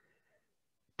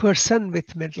 person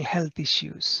with mental health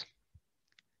issues,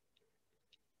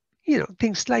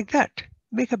 things like that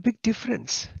make a big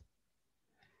difference.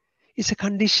 It's a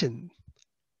condition.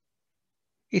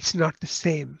 It's not the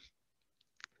same.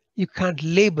 You can't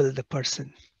label the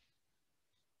person,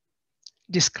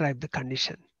 describe the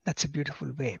condition. That's a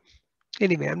beautiful way.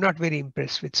 Anyway, I'm not very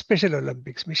impressed with Special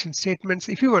Olympics mission statements.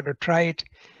 If you want to try it,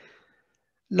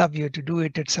 love you to do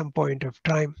it at some point of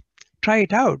time. Try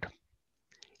it out.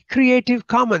 Creative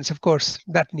Commons, of course,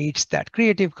 that needs that.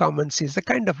 Creative Commons is the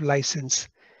kind of license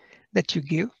that you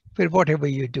give for whatever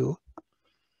you do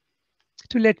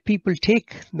to let people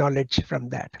take knowledge from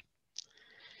that.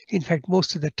 In fact,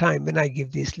 most of the time when I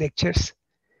give these lectures,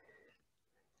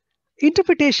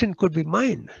 interpretation could be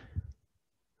mine.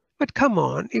 But come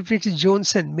on, if it is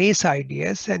Jones and May's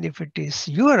ideas, and if it is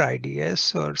your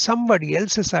ideas or somebody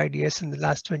else's ideas in the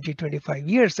last 20, 25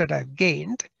 years that I've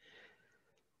gained,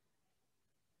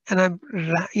 and I'm,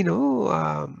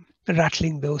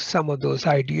 rattling some of those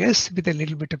ideas with a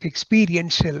little bit of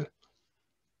experiential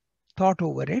thought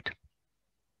over it,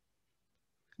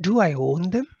 do I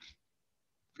own them?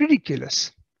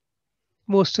 Ridiculous.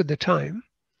 Most of the time,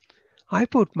 I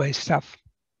put my stuff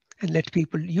and let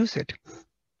people use it.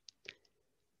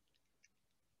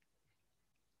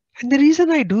 And the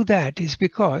reason I do that is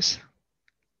because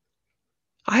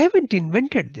I haven't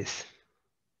invented this.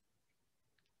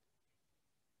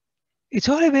 It's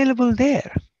all available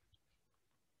there.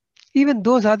 Even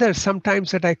those others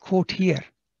sometimes that I quote here,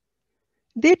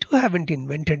 they too haven't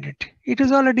invented it. It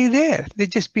is already there. They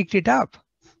just picked it up.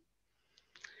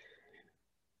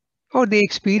 Or they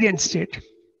experienced it.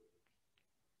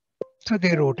 So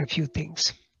they wrote a few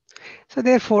things. So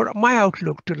therefore, my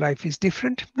outlook to life is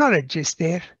different. Knowledge is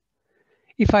there.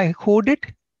 If I hoard it,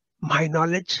 my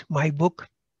knowledge, my book,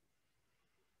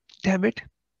 damn it,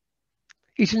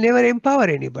 it will never empower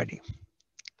anybody.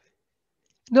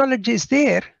 Knowledge is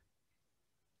there.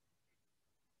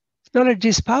 Knowledge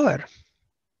is power.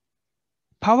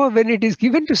 Power when it is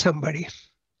given to somebody.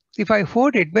 If I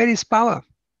hoard it, where is power?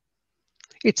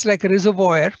 It's like a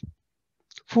reservoir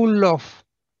full of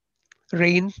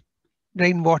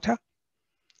rainwater.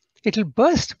 It'll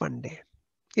burst one day.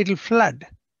 It'll flood.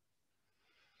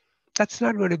 That's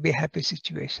not going to be a happy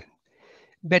situation.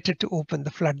 Better to open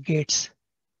the floodgates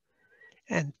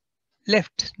and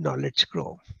let knowledge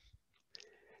grow.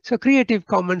 So Creative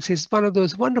Commons is one of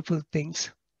those wonderful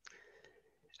things.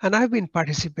 And I've been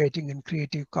participating in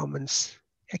Creative Commons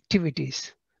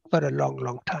activities for a long,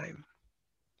 long time.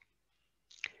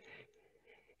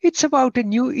 It's about a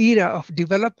new era of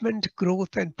development,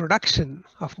 growth, and production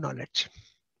of knowledge.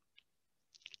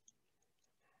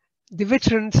 The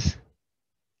veterans'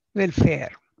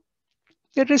 welfare.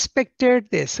 They're respected,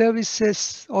 their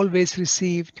services always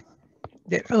received,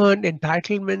 their earned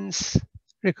entitlements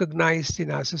recognized in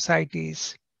our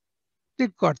societies.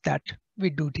 We've got that.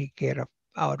 We do take care of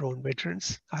our own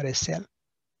veterans, RSL. Of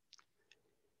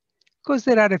course,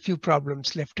 there are a few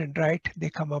problems left and right. They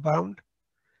come around.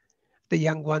 The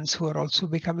young ones who are also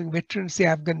becoming veterans, the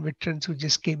Afghan veterans who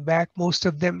just came back, most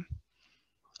of them.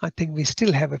 I think we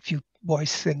still have a few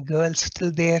boys and girls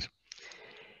still there.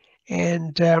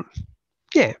 And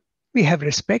yeah, we have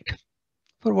respect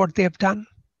for what they have done.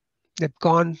 They've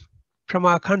gone from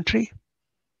our country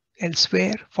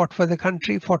elsewhere, fought for the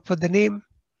country, fought for the name.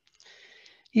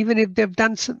 Even if they've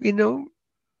done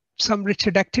some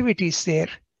Richard activities there,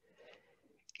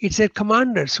 it's their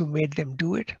commanders who made them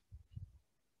do it.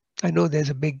 I know there's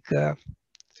a big,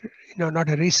 not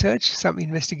a research, some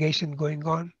investigation going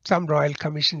on, some royal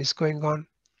commission is going on.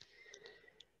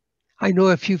 I know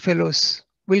a few fellows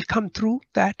will come through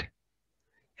that,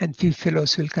 and few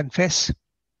fellows will confess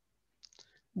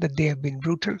that they have been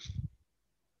brutal.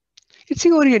 It's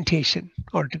the orientation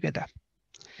altogether.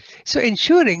 So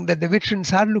ensuring that the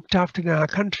veterans are looked after in our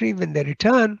country when they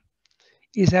return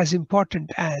is as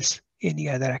important as any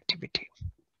other activity.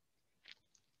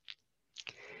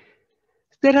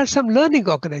 There are some learning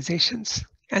organizations,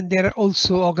 and there are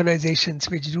also organizations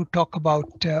which do talk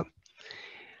about,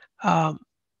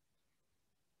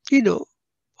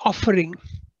 offering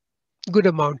good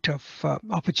amount of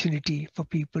opportunity for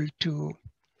people to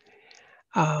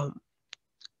um,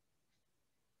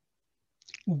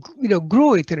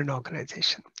 grow within an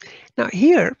organization. Now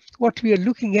here, what we are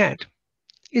looking at,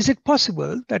 is it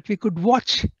possible that we could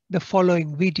watch the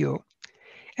following video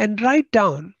and write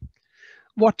down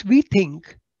what we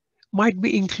think might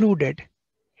be included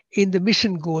in the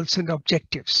mission goals and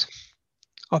objectives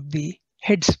of the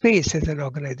headspace as an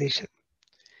organization?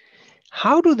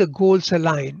 How do the goals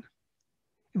align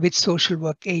with social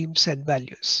work aims and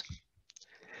values?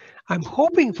 I'm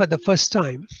hoping for the first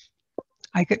time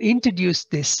I can introduce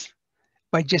this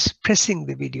by just pressing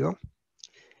the video.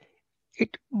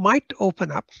 It might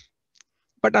open up,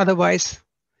 but otherwise,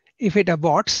 if it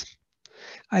aborts,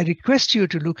 I request you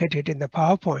to look at it in the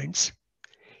PowerPoints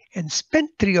and spend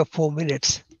 3 or 4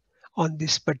 minutes on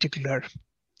this particular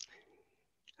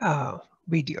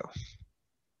video.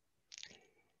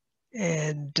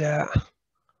 And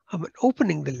I'm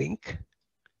opening the link.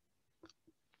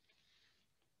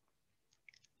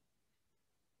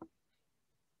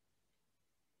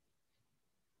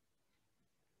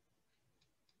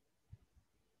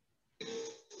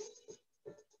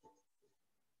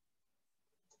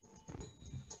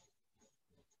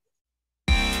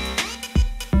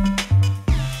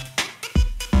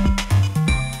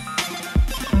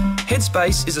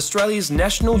 Headspace is Australia's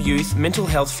national youth mental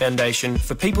health foundation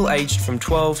for people aged from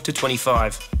 12 to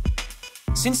 25.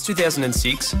 Since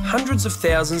 2006, hundreds of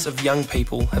thousands of young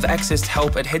people have accessed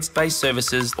help at Headspace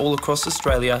services all across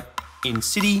Australia in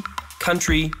city,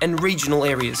 country and regional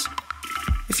areas.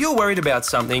 If you're worried about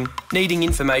something, needing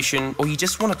information or you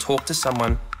just want to talk to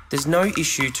someone, there's no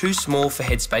issue too small for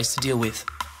Headspace to deal with.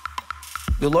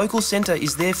 Your local centre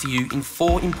is there for you in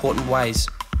 4 important ways.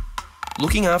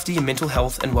 Looking after your mental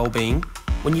health and well-being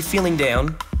when you're feeling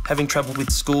down, having trouble with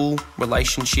school,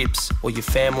 relationships, or your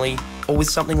family, or with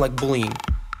something like bullying.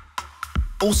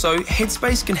 Also,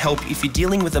 Headspace can help if you're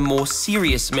dealing with a more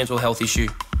serious mental health issue.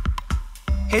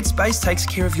 Headspace takes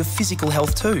care of your physical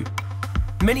health too.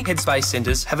 Many Headspace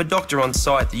centres have a doctor on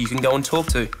site that you can go and talk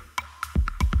to.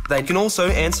 They can also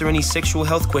answer any sexual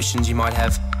health questions you might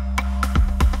have.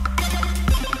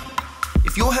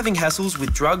 If you're having hassles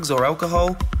with drugs or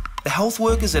alcohol, the health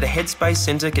workers at a Headspace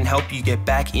centre can help you get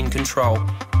back in control.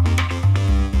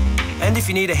 And if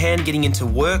you need a hand getting into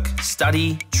work,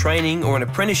 study, training or an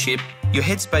apprenticeship, your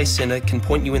Headspace centre can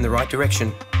point you in the right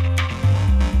direction.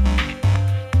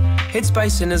 Headspace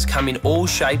centres come in all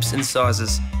shapes and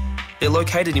sizes. They're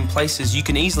located in places you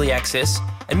can easily access,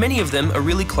 and many of them are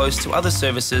really close to other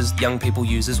services young people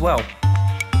use as well.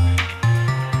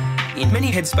 In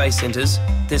many Headspace centres,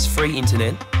 there's free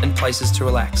internet and places to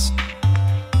relax.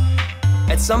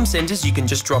 At some centres you can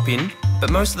just drop in,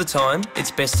 but most of the time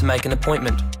it's best to make an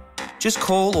appointment. Just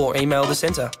call or email the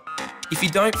centre. If you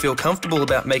don't feel comfortable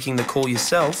about making the call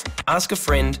yourself, ask a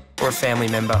friend or a family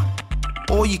member.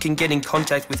 Or you can get in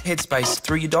contact with Headspace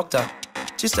through your doctor.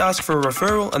 Just ask for a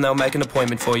referral and they'll make an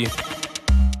appointment for you.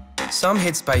 Some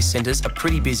Headspace centres are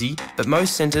pretty busy, but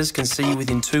most centres can see you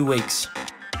within 2 weeks.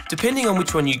 Depending on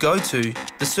which one you go to,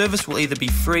 the service will either be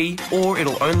free or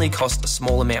it'll only cost a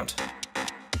small amount.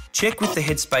 Check with the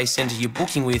Headspace centre you're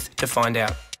booking with to find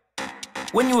out.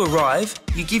 When you arrive,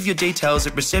 you give your details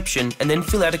at reception and then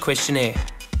fill out a questionnaire.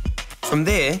 From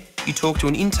there, you talk to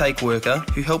an intake worker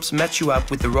who helps match you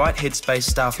up with the right Headspace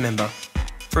staff member.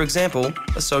 For example,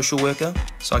 a social worker,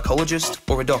 psychologist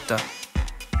or a doctor.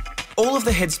 All of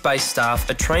the Headspace staff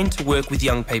are trained to work with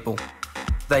young people.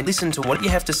 They listen to what you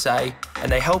have to say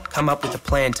and they help come up with a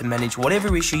plan to manage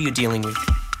whatever issue you're dealing with.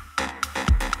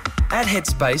 At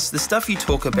Headspace, the stuff you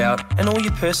talk about and all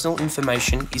your personal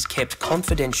information is kept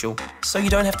confidential, so you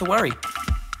don't have to worry.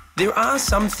 There are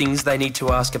some things they need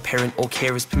to ask a parent or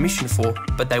carer's permission for,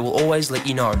 but they will always let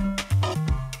you know.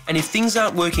 And if things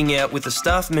aren't working out with the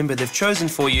staff member they've chosen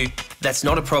for you, that's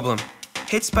not a problem.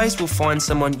 Headspace will find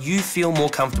someone you feel more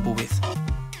comfortable with.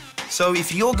 So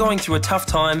if you're going through a tough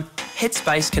time,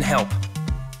 Headspace can help.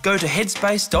 Go to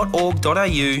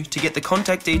headspace.org.au to get the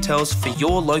contact details for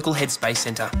your local Headspace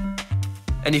centre.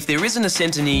 And if there isn't a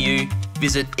centre near you,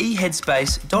 visit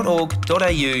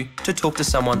eheadspace.org.au to talk to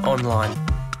someone online.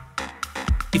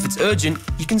 If it's urgent,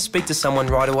 you can speak to someone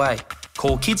right away.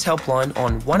 Call Kids Helpline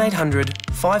on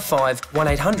 1800 55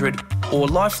 1800 or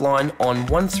Lifeline on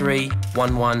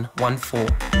 131114.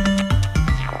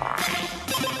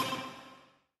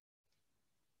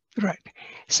 Right.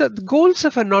 So the goals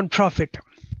of a nonprofit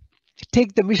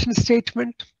take the mission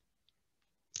statement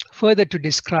further to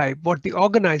describe what the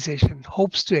organization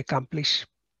hopes to accomplish.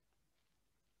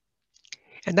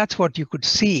 And that's what you could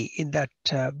see in that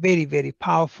very, very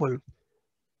powerful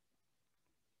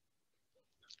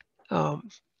um,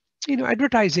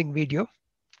 advertising video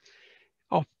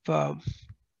of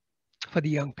for the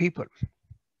young people.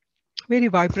 Very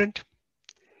vibrant,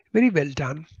 very well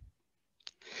done.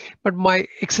 But my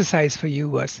exercise for you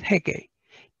was, hey,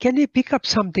 can you pick up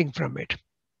something from it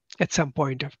at some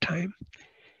point of time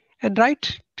and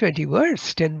write 20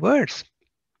 words, 10 words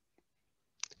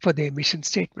for their mission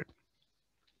statement?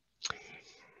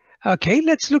 Okay,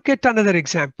 let's look at another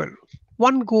example.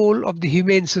 One goal of the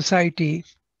Humane Society,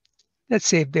 let's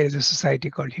say if there is a society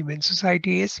called Humane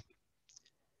Society, is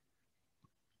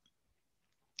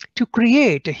to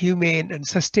create a humane and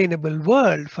sustainable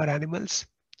world for animals,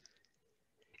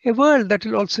 a world that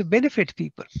will also benefit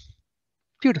people.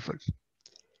 Beautiful.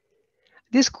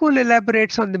 This goal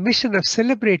elaborates on the mission of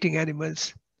celebrating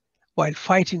animals while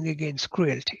fighting against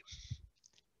cruelty.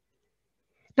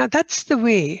 Now, that's the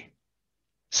way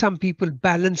some people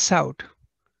balance out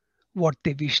what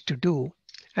they wish to do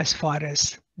as far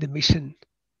as the mission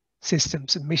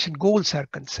systems and mission goals are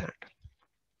concerned.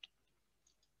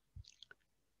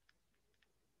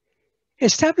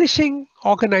 Establishing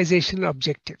organizational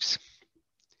objectives.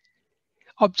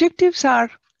 Objectives are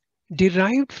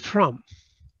derived from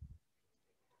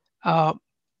I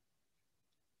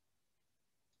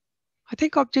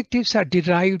think objectives are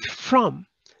derived from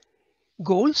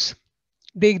goals.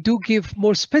 They do give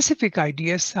more specific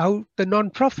ideas how the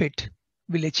nonprofit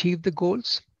will achieve the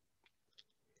goals.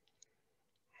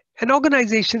 An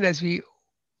organization, as we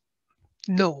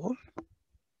know,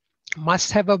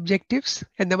 must have objectives,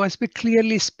 and they must be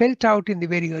clearly spelled out in the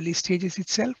very early stages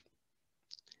itself.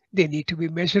 They need to be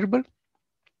measurable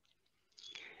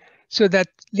so that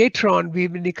later on,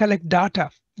 when we collect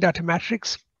data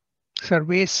metrics,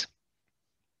 surveys,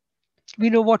 we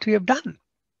know what we have done.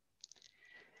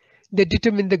 They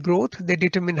determine the growth, they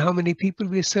determine how many people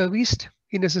we serviced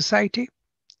in a society.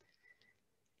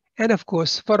 And of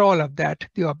course, for all of that,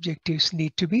 the objectives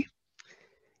need to be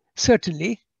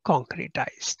certainly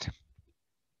concretized.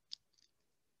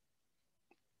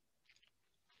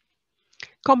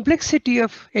 Complexity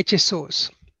of HSOs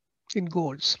in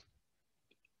goals.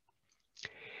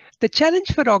 The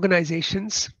challenge for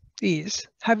organizations is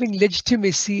having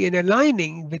legitimacy in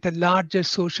aligning with a larger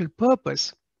social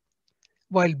purpose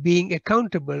while being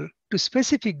accountable to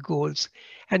specific goals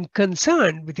and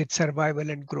concerned with its survival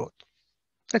and growth.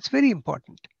 That's very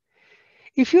important.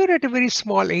 If you're at a very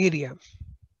small area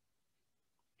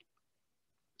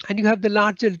and you have the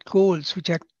larger goals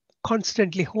which are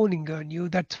constantly honing on you,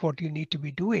 that's what you need to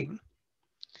be doing.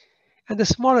 And the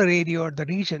smaller area or the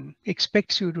region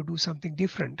expects you to do something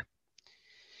different.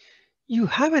 You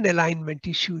have an alignment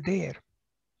issue there.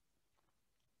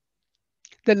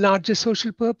 The larger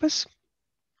social purpose,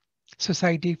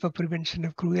 Society for Prevention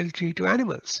of Cruelty to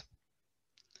Animals.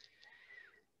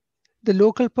 The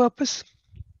local purpose,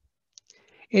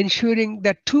 ensuring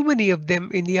that too many of them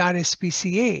in the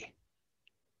RSPCA,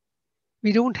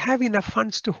 we don't have enough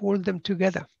funds to hold them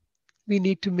together. We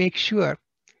need to make sure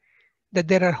that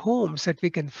there are homes that we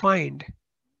can find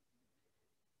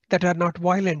that are not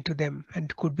violent to them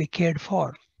and could be cared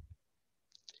for.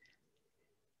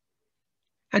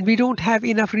 And we don't have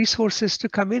enough resources to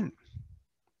come in.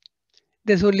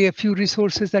 There's only a few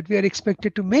resources that we are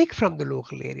expected to make from the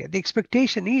local area. The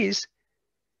expectation is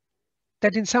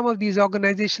that in some of these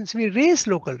organizations, we raise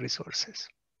local resources.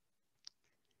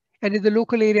 And if the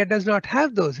local area does not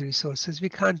have those resources, we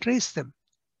can't raise them.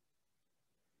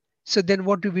 So then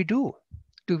what do?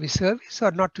 Do we service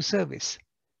or not to service?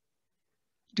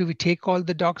 Do we take all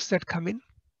the dogs that come in?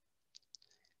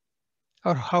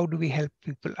 Or how do we help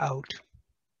people out?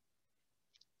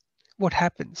 What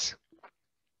happens?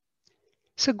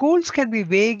 So goals can be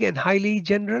vague and highly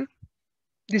general.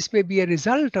 This may be a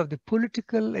result of the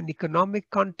political and economic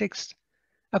context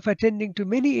of attending to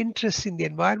many interests in the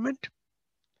environment.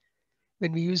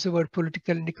 When we use the word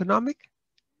political and economic,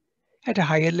 at a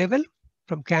higher level,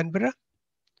 from Canberra,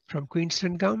 from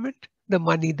Queensland government, the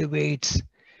money, the way it's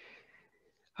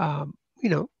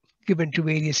given to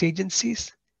various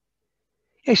agencies.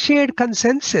 A shared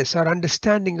consensus or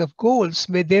understanding of goals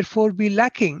may therefore be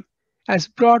lacking, as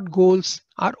broad goals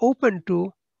are open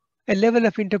to a level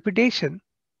of interpretation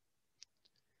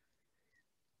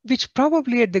which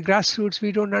probably at the grassroots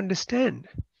we don't understand.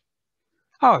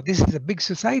 Oh, this is a big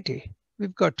society.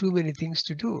 We've got too many things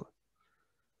to do.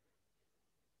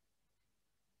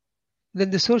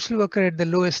 Then the social worker at the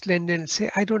lowest level will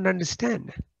say, I don't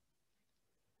understand.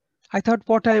 I thought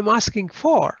what I'm asking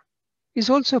for is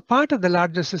also part of the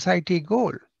larger society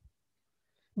goal.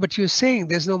 But you're saying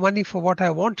there's no money for what I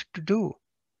want to do,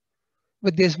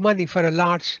 but there's money for a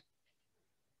large,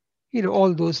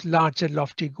 all those larger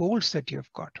lofty goals that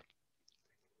you've got.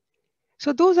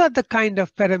 So those are the kind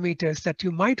of parameters that you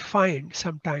might find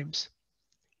sometimes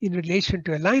in relation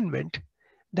to alignment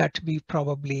that we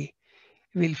probably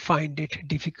will find it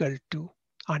difficult to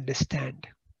understand.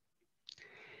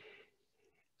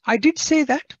 I did say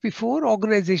that before,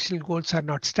 organizational goals are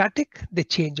not static, they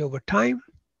change over time.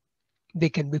 They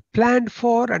can be planned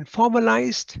for and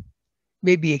formalized,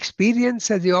 may be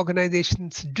experienced as the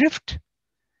organizations drift,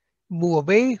 move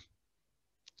away.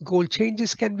 Goal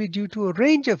changes can be due to a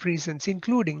range of reasons,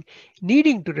 including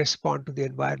needing to respond to the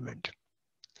environment.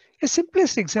 A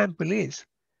simplest example is,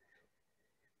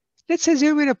 let's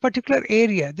assume in a particular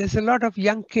area, there's a lot of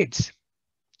young kids,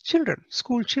 children,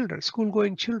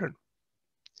 school-going children.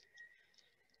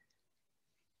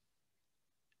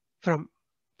 From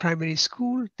primary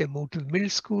school, they move to middle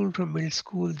school, from middle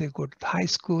school, they go to the high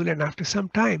school, and after some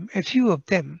time, a few of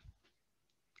them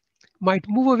might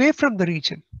move away from the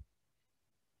region.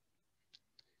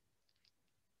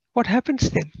 What happens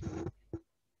then?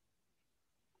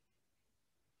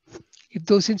 If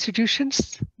those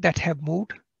institutions that have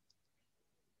moved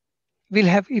will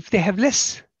have, if they have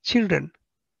less children,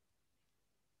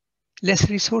 less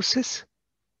resources,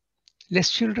 less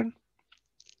children,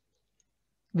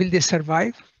 will they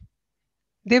survive?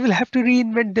 They will have to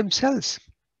reinvent themselves.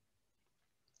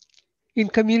 In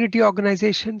community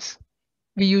organizations,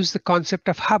 we use the concept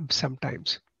of hub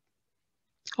sometimes.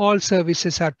 All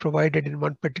services are provided in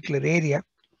one particular area,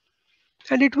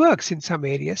 and it works in some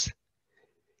areas.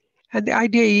 And the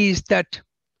idea is that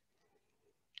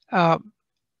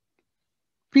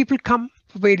people come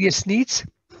for various needs,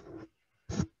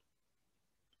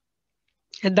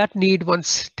 and that need,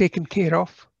 once taken care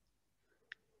of,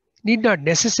 need not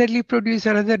necessarily produce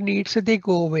another need, so they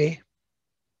go away,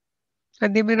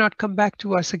 and they may not come back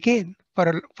to us again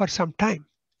for some time.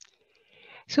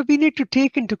 So we need to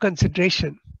take into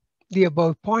consideration the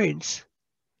above points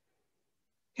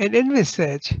and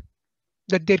envisage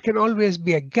that there can always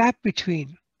be a gap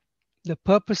between the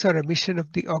purpose or a mission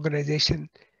of the organization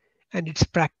and its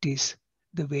practice,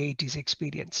 the way it is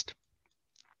experienced.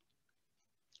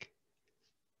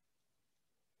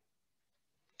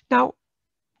 Now,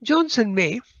 Jones and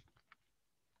May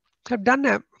have done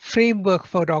a framework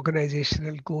for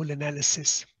organizational goal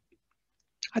analysis.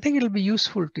 I think it'll be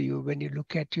useful to you when you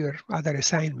look at your other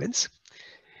assignments.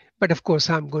 But of course,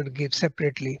 I'm going to give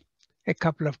separately a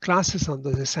couple of classes on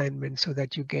those assignments so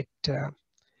that you get a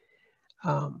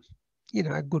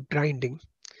good grinding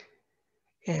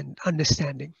and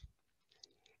understanding.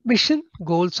 Mission,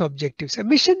 goals, objectives. A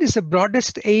mission is the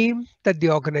broadest aim that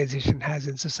the organization has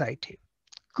in society.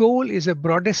 Goal is a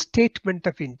broadest statement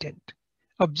of intent.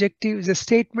 Objective is a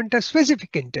statement of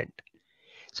specific intent.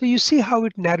 So you see how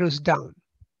it narrows down.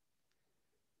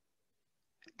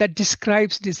 That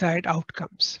describes desired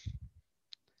outcomes.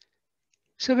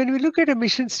 So when we look at a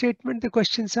mission statement, the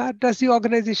questions are, does the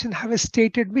organization have a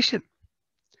stated mission?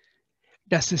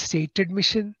 Does the stated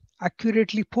mission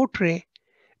accurately portray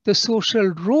the social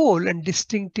role and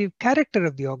distinctive character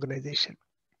of the organization?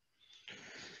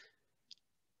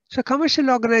 So commercial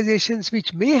organizations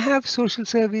which may have social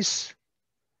service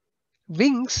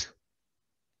wings,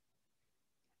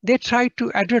 they try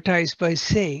to advertise by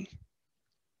saying,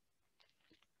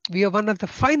 we are one of the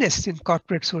finest in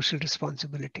corporate social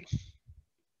responsibility.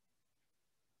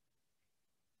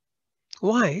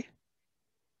 Why?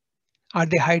 Are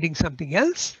they hiding something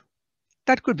else?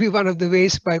 That could be one of the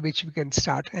ways by which we can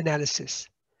start analysis.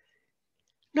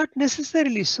 Not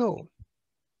necessarily so.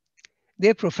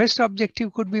 Their professed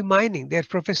objective could be mining. Their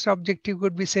professed objective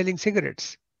could be selling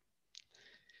cigarettes.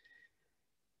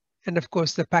 And of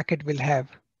course, the packet will have,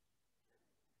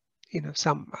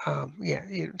 some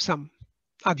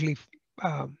ugly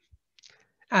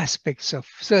aspects of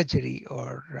surgery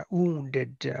or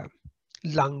wounded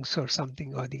lungs or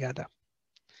something or the other,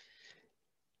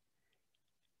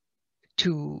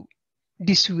 to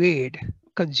dissuade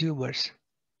consumers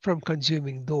from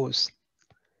consuming those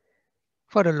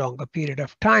for a longer period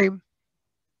of time,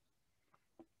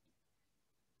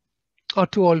 or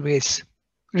to always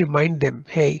remind them,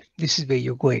 hey, this is where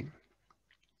you're going.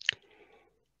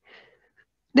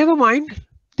 Never mind,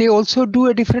 they also do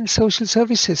a different social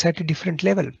services at a different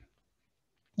level.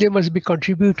 They must be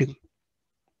contributing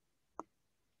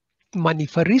money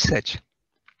for research.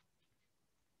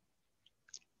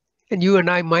 And you and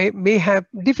I may have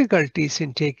difficulties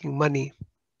in taking money,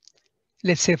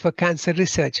 let's say for cancer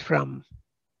research from,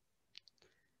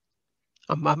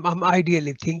 I'm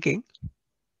ideally thinking,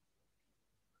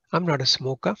 I'm not a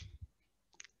smoker.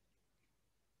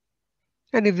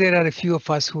 And if there are a few of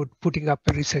us who are putting up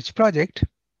a research project,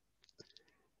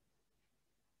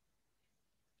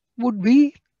 would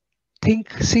we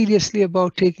think seriously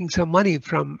about taking some money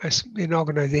from an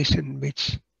organization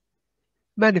which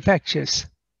manufactures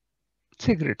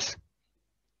cigarettes.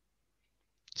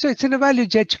 So it's a value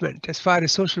judgment as far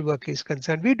as social work is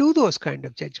concerned. We do those kind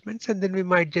of judgments and then we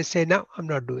might just say, no, I'm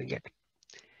not doing it.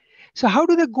 So how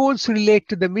do the goals relate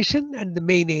to the mission and the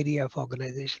main area of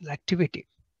organizational activity?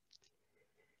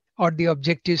 Are the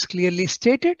objectives clearly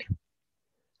stated?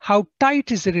 How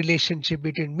tight is the relationship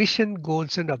between mission,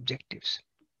 goals, and objectives?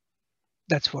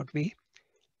 That's what we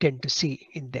tend to see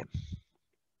in them.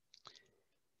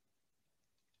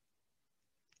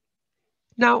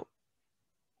 Now,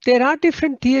 there are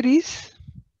different theories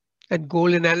and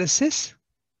goal analysis,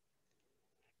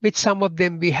 which some of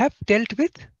them we have dealt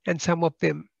with, and some of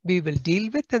them we will deal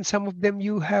with, and some of them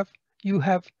you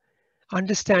have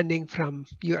understanding from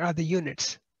your other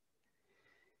units.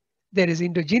 There is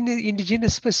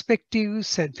indigenous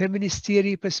perspectives and feminist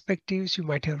theory perspectives you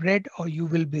might have read or you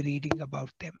will be reading about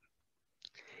them.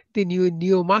 The new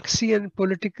neo-Marxian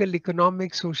political,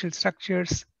 economic, social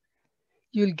structures,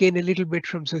 you'll gain a little bit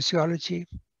from sociology.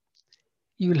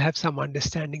 You will have some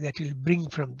understanding that you'll bring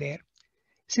from there.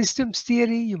 Systems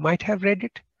theory, you might have read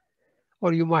it,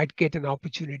 or you might get an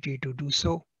opportunity to do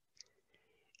so.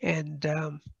 And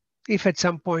if at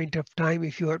some point of time,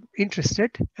 if you're interested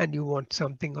and you want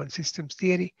something on systems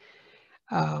theory,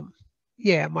 I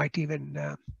might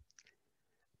even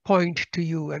point to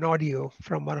you an audio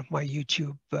from one of my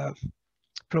YouTube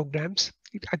programs.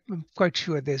 I'm quite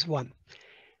sure there's one,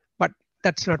 but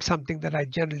that's not something that I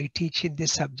generally teach in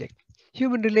this subject.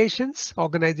 Human relations,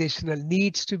 organizational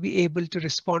needs to be able to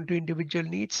respond to individual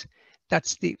needs.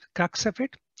 That's the crux of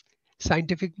it.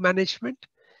 Scientific management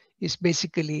is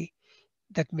basically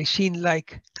that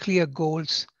machine-like clear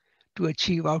goals to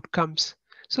achieve outcomes.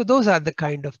 So those are the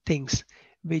kind of things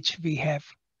which we have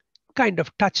kind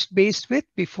of touched base with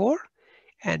before,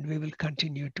 and we will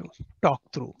continue to talk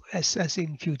through as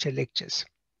in future lectures.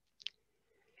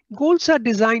 Goals are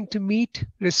designed to meet,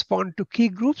 respond to key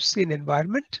groups in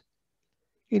environment,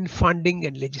 in funding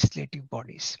and legislative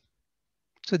bodies.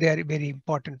 So they are very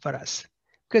important for us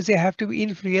because they have to be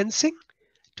influencing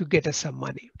to get us some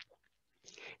money.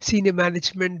 Senior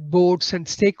management, boards, and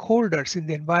stakeholders in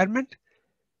the environment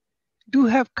do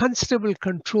have considerable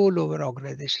control over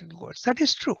organizational goals. That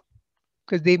is true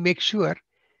because they make sure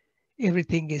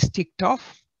everything is ticked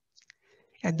off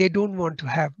and they don't want to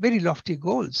have very lofty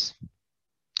goals.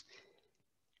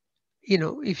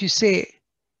 If you say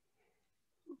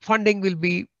funding will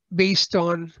be based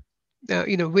on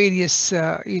various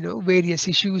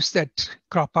issues that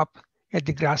crop up at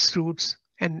the grassroots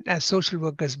and as social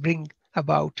workers bring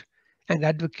about and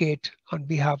advocate on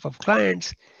behalf of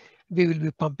clients, we will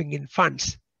be pumping in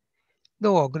funds.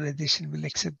 No organization will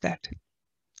accept that.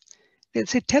 They'll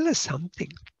say, tell us something.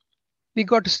 We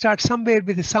got to start somewhere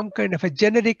with some kind of a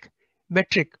generic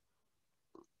metric,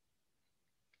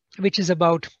 which is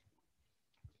about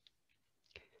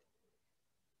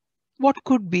what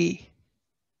could be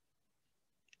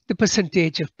the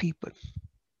percentage of people,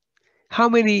 how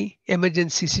many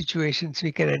emergency situations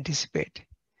we can anticipate,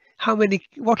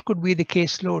 what could be the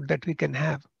caseload that we can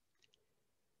have,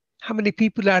 how many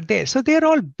people are there. So they're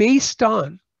all based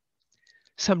on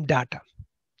some data,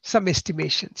 some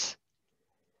estimations,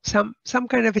 some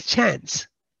kind of a chance,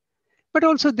 but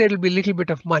also there will be a little bit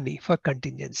of money for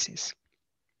contingencies.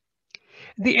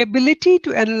 The ability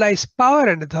to analyze power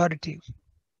and authority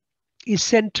is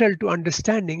central to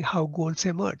understanding how goals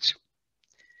emerge.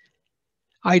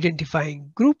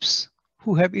 Identifying groups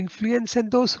who have influence and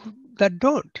those that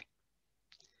don't.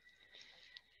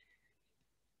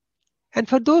 And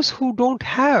for those who don't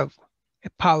have a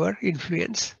power,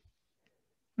 influence,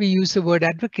 we use the word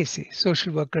advocacy.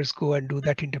 Social workers go and do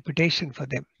that interpretation for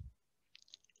them.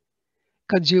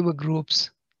 Consumer groups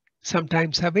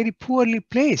sometimes are very poorly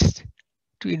placed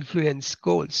to influence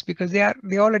goals because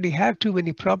they already have too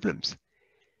many problems.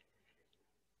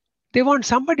 They want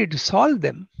somebody to solve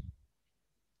them.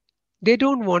 They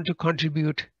don't want to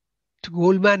contribute to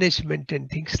goal management and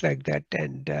things like that.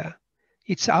 And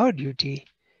it's our duty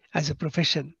as a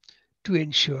profession to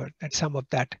ensure that some of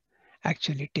that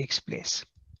actually takes place.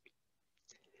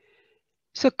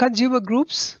 So consumer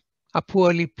groups are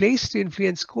poorly placed to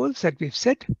influence goals that we've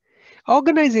said.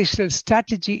 Organizational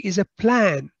strategy is a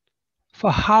plan for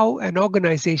how an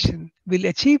organization will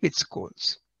achieve its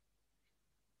goals.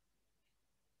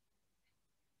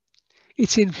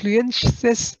 It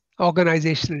influences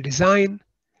organizational design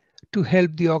to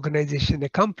help the organization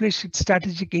accomplish its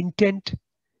strategic intent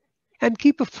and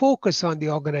keep a focus on the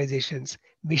organization's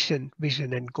mission,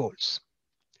 vision, and goals.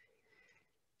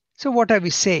 So what are we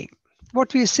saying?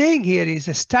 What we are saying here is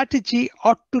a strategy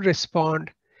ought to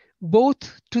respond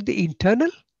both to the internal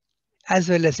as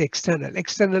well as external.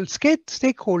 External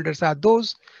stakeholders are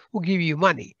those who give you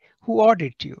money, who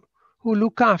audit you, who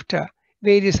look after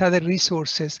various other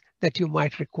resources that you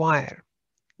might require,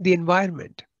 the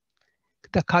environment,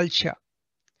 the culture.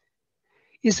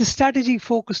 Is the strategy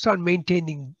focused on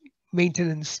maintenance,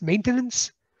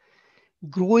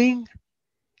 growing,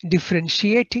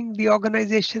 differentiating the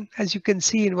organization, as you can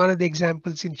see in one of the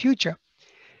examples in future,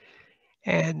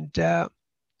 and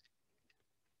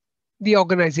the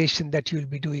organization that you'll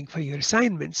be doing for your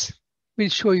assignments will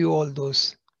show you all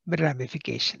those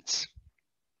ramifications.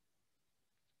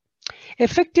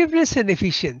 Effectiveness and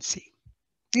efficiency.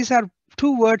 These are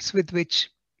two words with which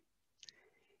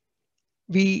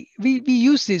we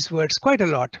use these words quite a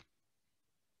lot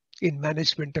in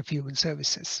management of human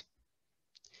services.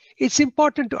 It's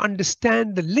important to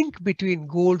understand the link between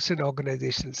goals and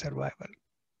organizational survival.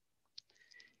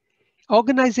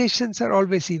 Organizations are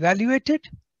always evaluated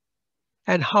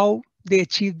and how they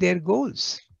achieve their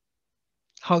goals,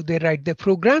 how they write their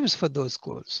programs for those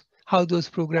goals, how those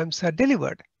programs are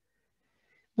delivered.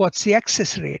 What's the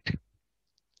access rate?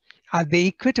 Are they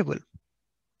equitable?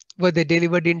 Were they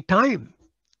delivered in time?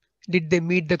 Did they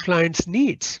meet the client's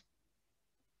needs?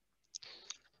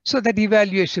 So that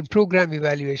evaluation, program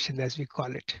evaluation as we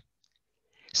call it.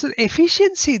 So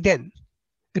efficiency then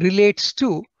relates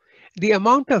to the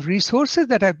amount of resources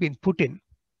that have been put in,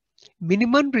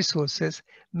 minimum resources,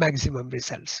 maximum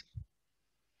results.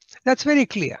 That's very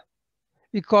clear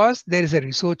because there is a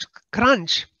resource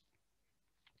crunch.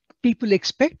 People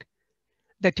expect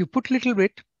that you put little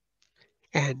bit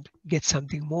and get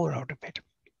something more out of it.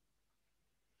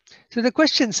 So the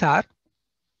questions are,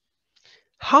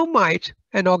 how might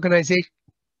an organization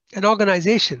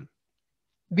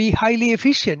be highly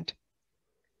efficient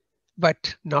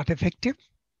but not effective?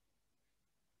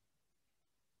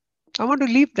 I want to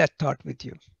leave that thought with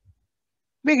you.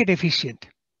 Make it efficient.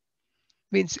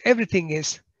 Means everything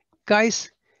is,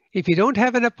 guys, if you don't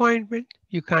have an appointment,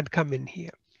 you can't come in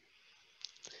here.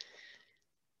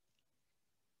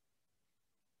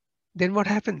 Then what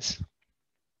happens?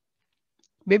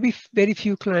 Maybe very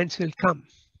few clients will come.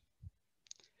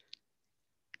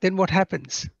 Then what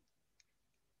happens?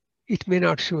 It may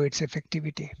not show its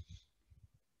effectivity.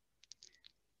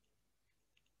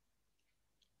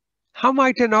 How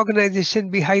might an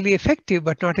organization be highly effective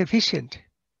but not efficient?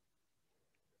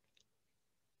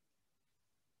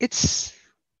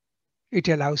 It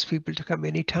allows people to come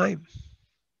anytime.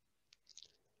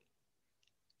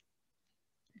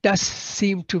 Does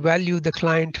seem to value the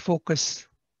client focus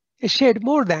a shade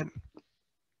more than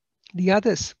the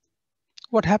others.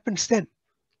 What happens then?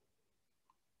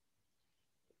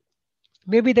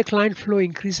 Maybe the client flow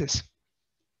increases.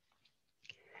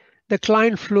 The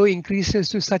client flow increases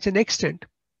to such an extent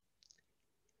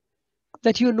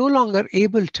that you're no longer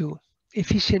able to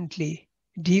efficiently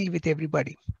deal with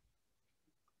everybody.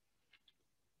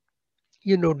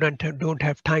 You don't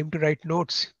have time to write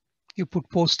notes. You put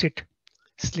post-it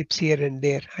slips here and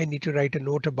there. I need to write a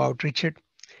note about Richard.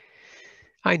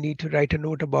 I need to write a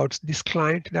note about this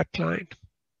client, that client.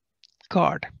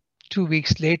 God, 2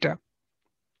 weeks later,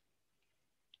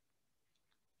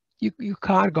 your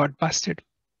car got busted.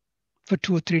 For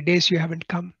 2 or 3 days, you haven't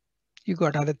come. You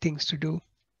got other things to do.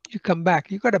 You come back,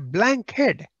 you got a blank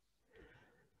head,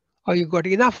 or you got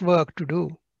enough work to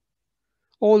do.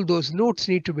 All those notes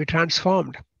need to be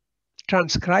transformed,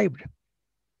 transcribed,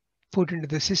 put into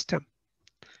the system.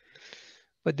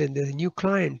 But then there's a new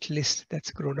client list that's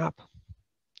grown up.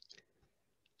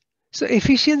 So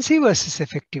efficiency versus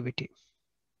effectivity.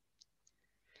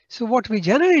 So what we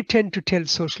generally tend to tell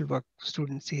social work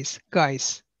students is,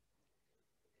 guys,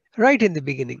 right in the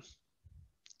beginning,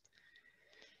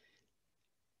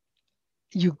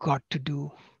 you got to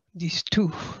do these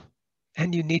two,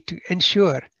 and you need to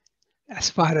ensure, as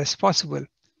far as possible,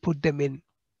 put them in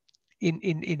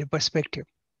a perspective.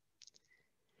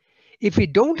 If we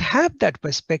don't have that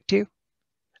perspective,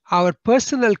 our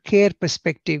personal care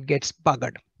perspective gets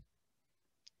buggered.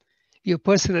 Your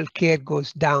personal care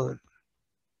goes down.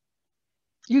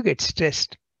 You get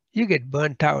stressed. You get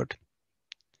burnt out.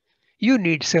 You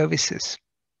need services.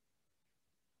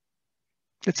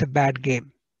 That's a bad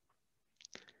game.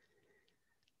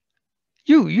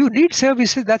 You need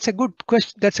services. That's a good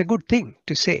question. That's a good thing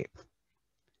to say.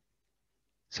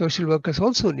 Social workers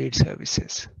also need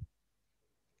services.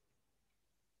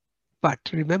 But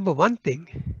remember one thing.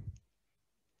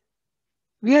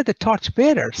 We are the torch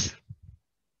bearers.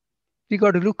 We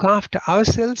got to look after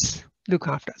ourselves, look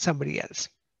after somebody else.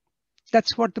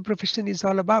 That's what the profession is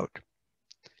all about.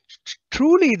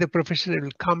 truly the professional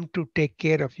will come to take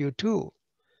care of you too.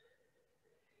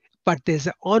 But there's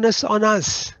an onus on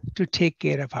us to take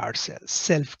care of ourselves,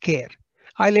 self-care.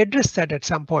 I'll address that at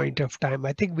some point of time.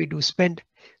 I think we do spend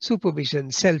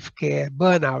supervision, self-care,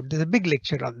 burnout. There's a big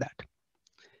lecture on that.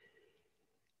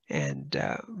 And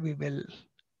we will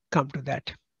come to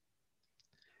that.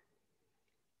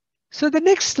 So the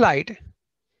next slide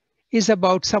is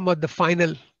about some of the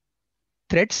final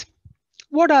threads.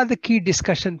 What are the key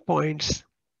discussion points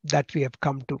that we have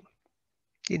come to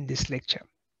in this lecture?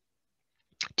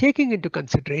 Taking into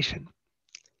consideration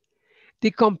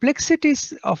the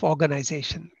complexities of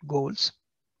organization goals,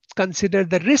 consider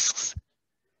the risks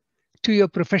to your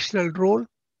professional role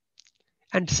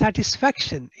and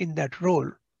satisfaction in that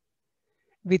role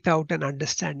without an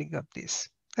understanding of this.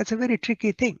 That's a very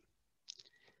tricky thing.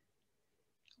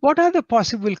 What are the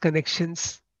possible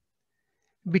connections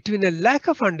between a lack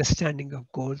of understanding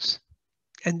of goals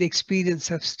and the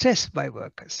experience of stress by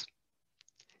workers?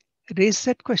 Raise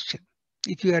that question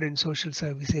if you are in social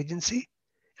service agency,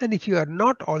 and if you are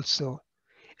not also,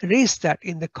 raise that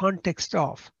in the context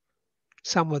of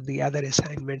some of the other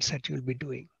assignments that you'll be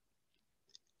doing.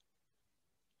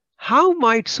 How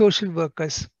might social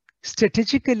workers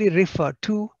strategically refer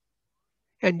to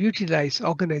and utilize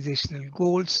organizational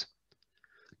goals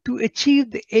to achieve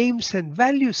the aims and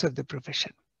values of the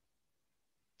profession?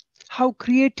 How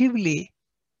creatively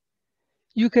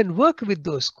you can work with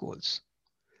those goals?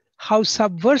 How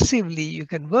subversively you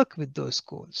can work with those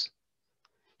goals?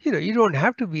 You don't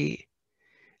have to be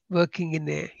working in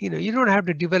a, you don't have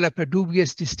to develop a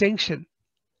dubious distinction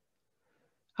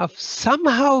of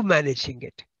somehow managing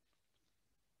it.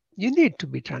 You need to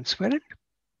be transparent.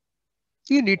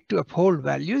 You need to uphold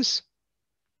values.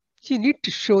 You need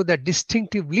to show that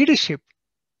distinctive leadership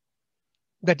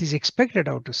that is expected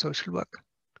out of social work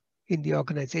in the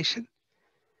organization.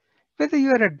 Whether you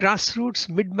are at grassroots,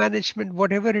 mid-management,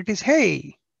 whatever it is,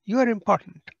 hey, you are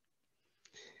important.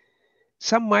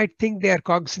 Some might think they are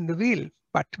cogs in the wheel,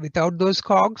 but without those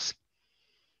cogs,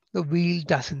 the wheel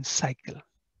doesn't cycle.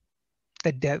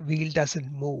 The wheel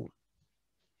doesn't move.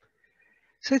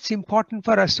 So it's important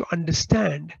for us to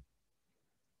understand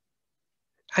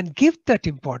and give that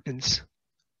importance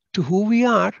to who we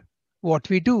are, what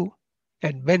we do,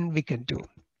 and when we can do.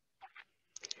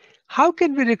 How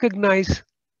can we recognize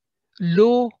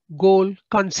low goal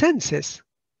consensus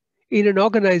in an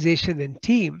organization and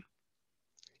team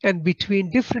and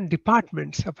between different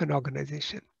departments of an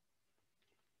organization?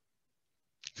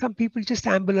 Some people just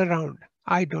amble around.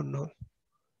 I don't know.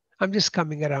 I'm just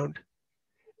coming around,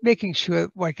 making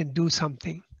sure I can do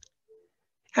something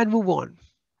and move on.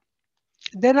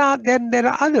 Then there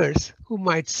are others who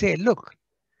might say, look,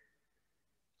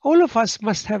 all of us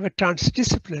must have a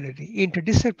transdisciplinary,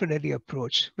 interdisciplinary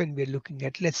approach when we're looking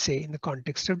at, let's say, in the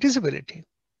context of disability.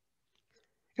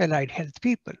 Allied health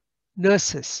people,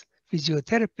 nurses,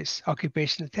 physiotherapists,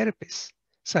 occupational therapists,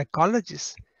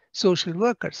 psychologists, social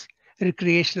workers,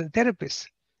 recreational therapists.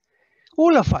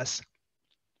 All of us,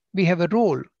 we have a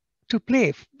role to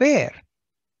play where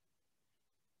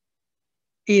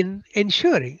in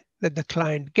ensuring that the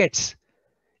client gets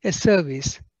a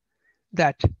service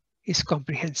that is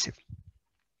comprehensive.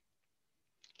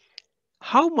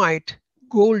 How might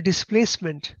goal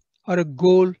displacement or a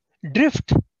goal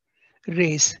drift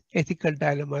raise ethical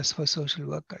dilemmas for social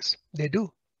workers? They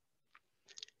do.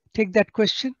 Take that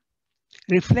question,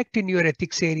 reflect in your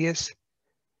ethics areas.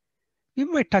 We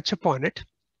might touch upon it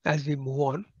as we move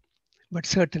on, but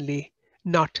certainly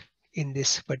not in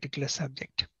this particular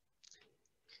subject.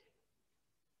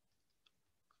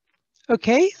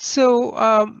 Okay, so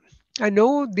I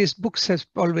know these books has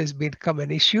always become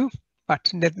an issue,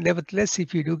 but nevertheless,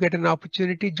 if you do get an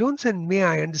opportunity, Jones and May,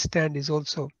 I understand, is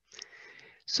also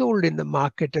sold in the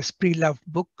market as pre-loved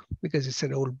book because it's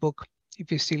an old book.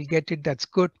 If you still get it, that's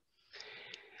good.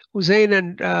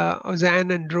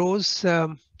 Ozanne and Rose,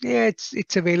 yeah,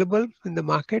 it's available in the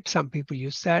market. Some people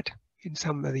use that in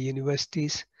some of the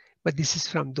universities, but this is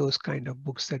from those kind of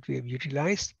books that we have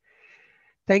utilized.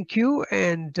 Thank you,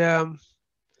 and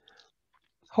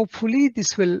hopefully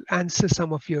this will answer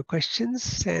some of your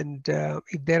questions. And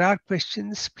if there are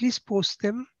questions, please post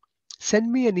them.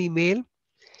 Send me an email.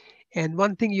 And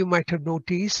one thing you might have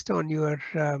noticed on your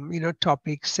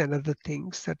topics and other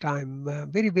things that I'm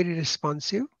very, very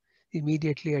responsive.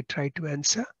 Immediately I try to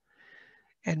answer.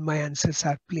 And my answers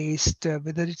are placed,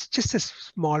 whether it's just a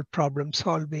small problem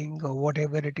solving or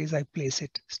whatever it is, I place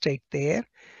it straight there.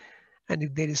 And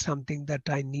if there is something that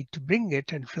I need to bring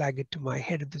it and flag it to my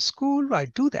head of the school, I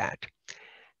do that.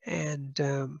 And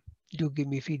do give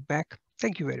me feedback.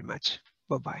 Thank you very much.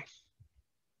 Bye-bye.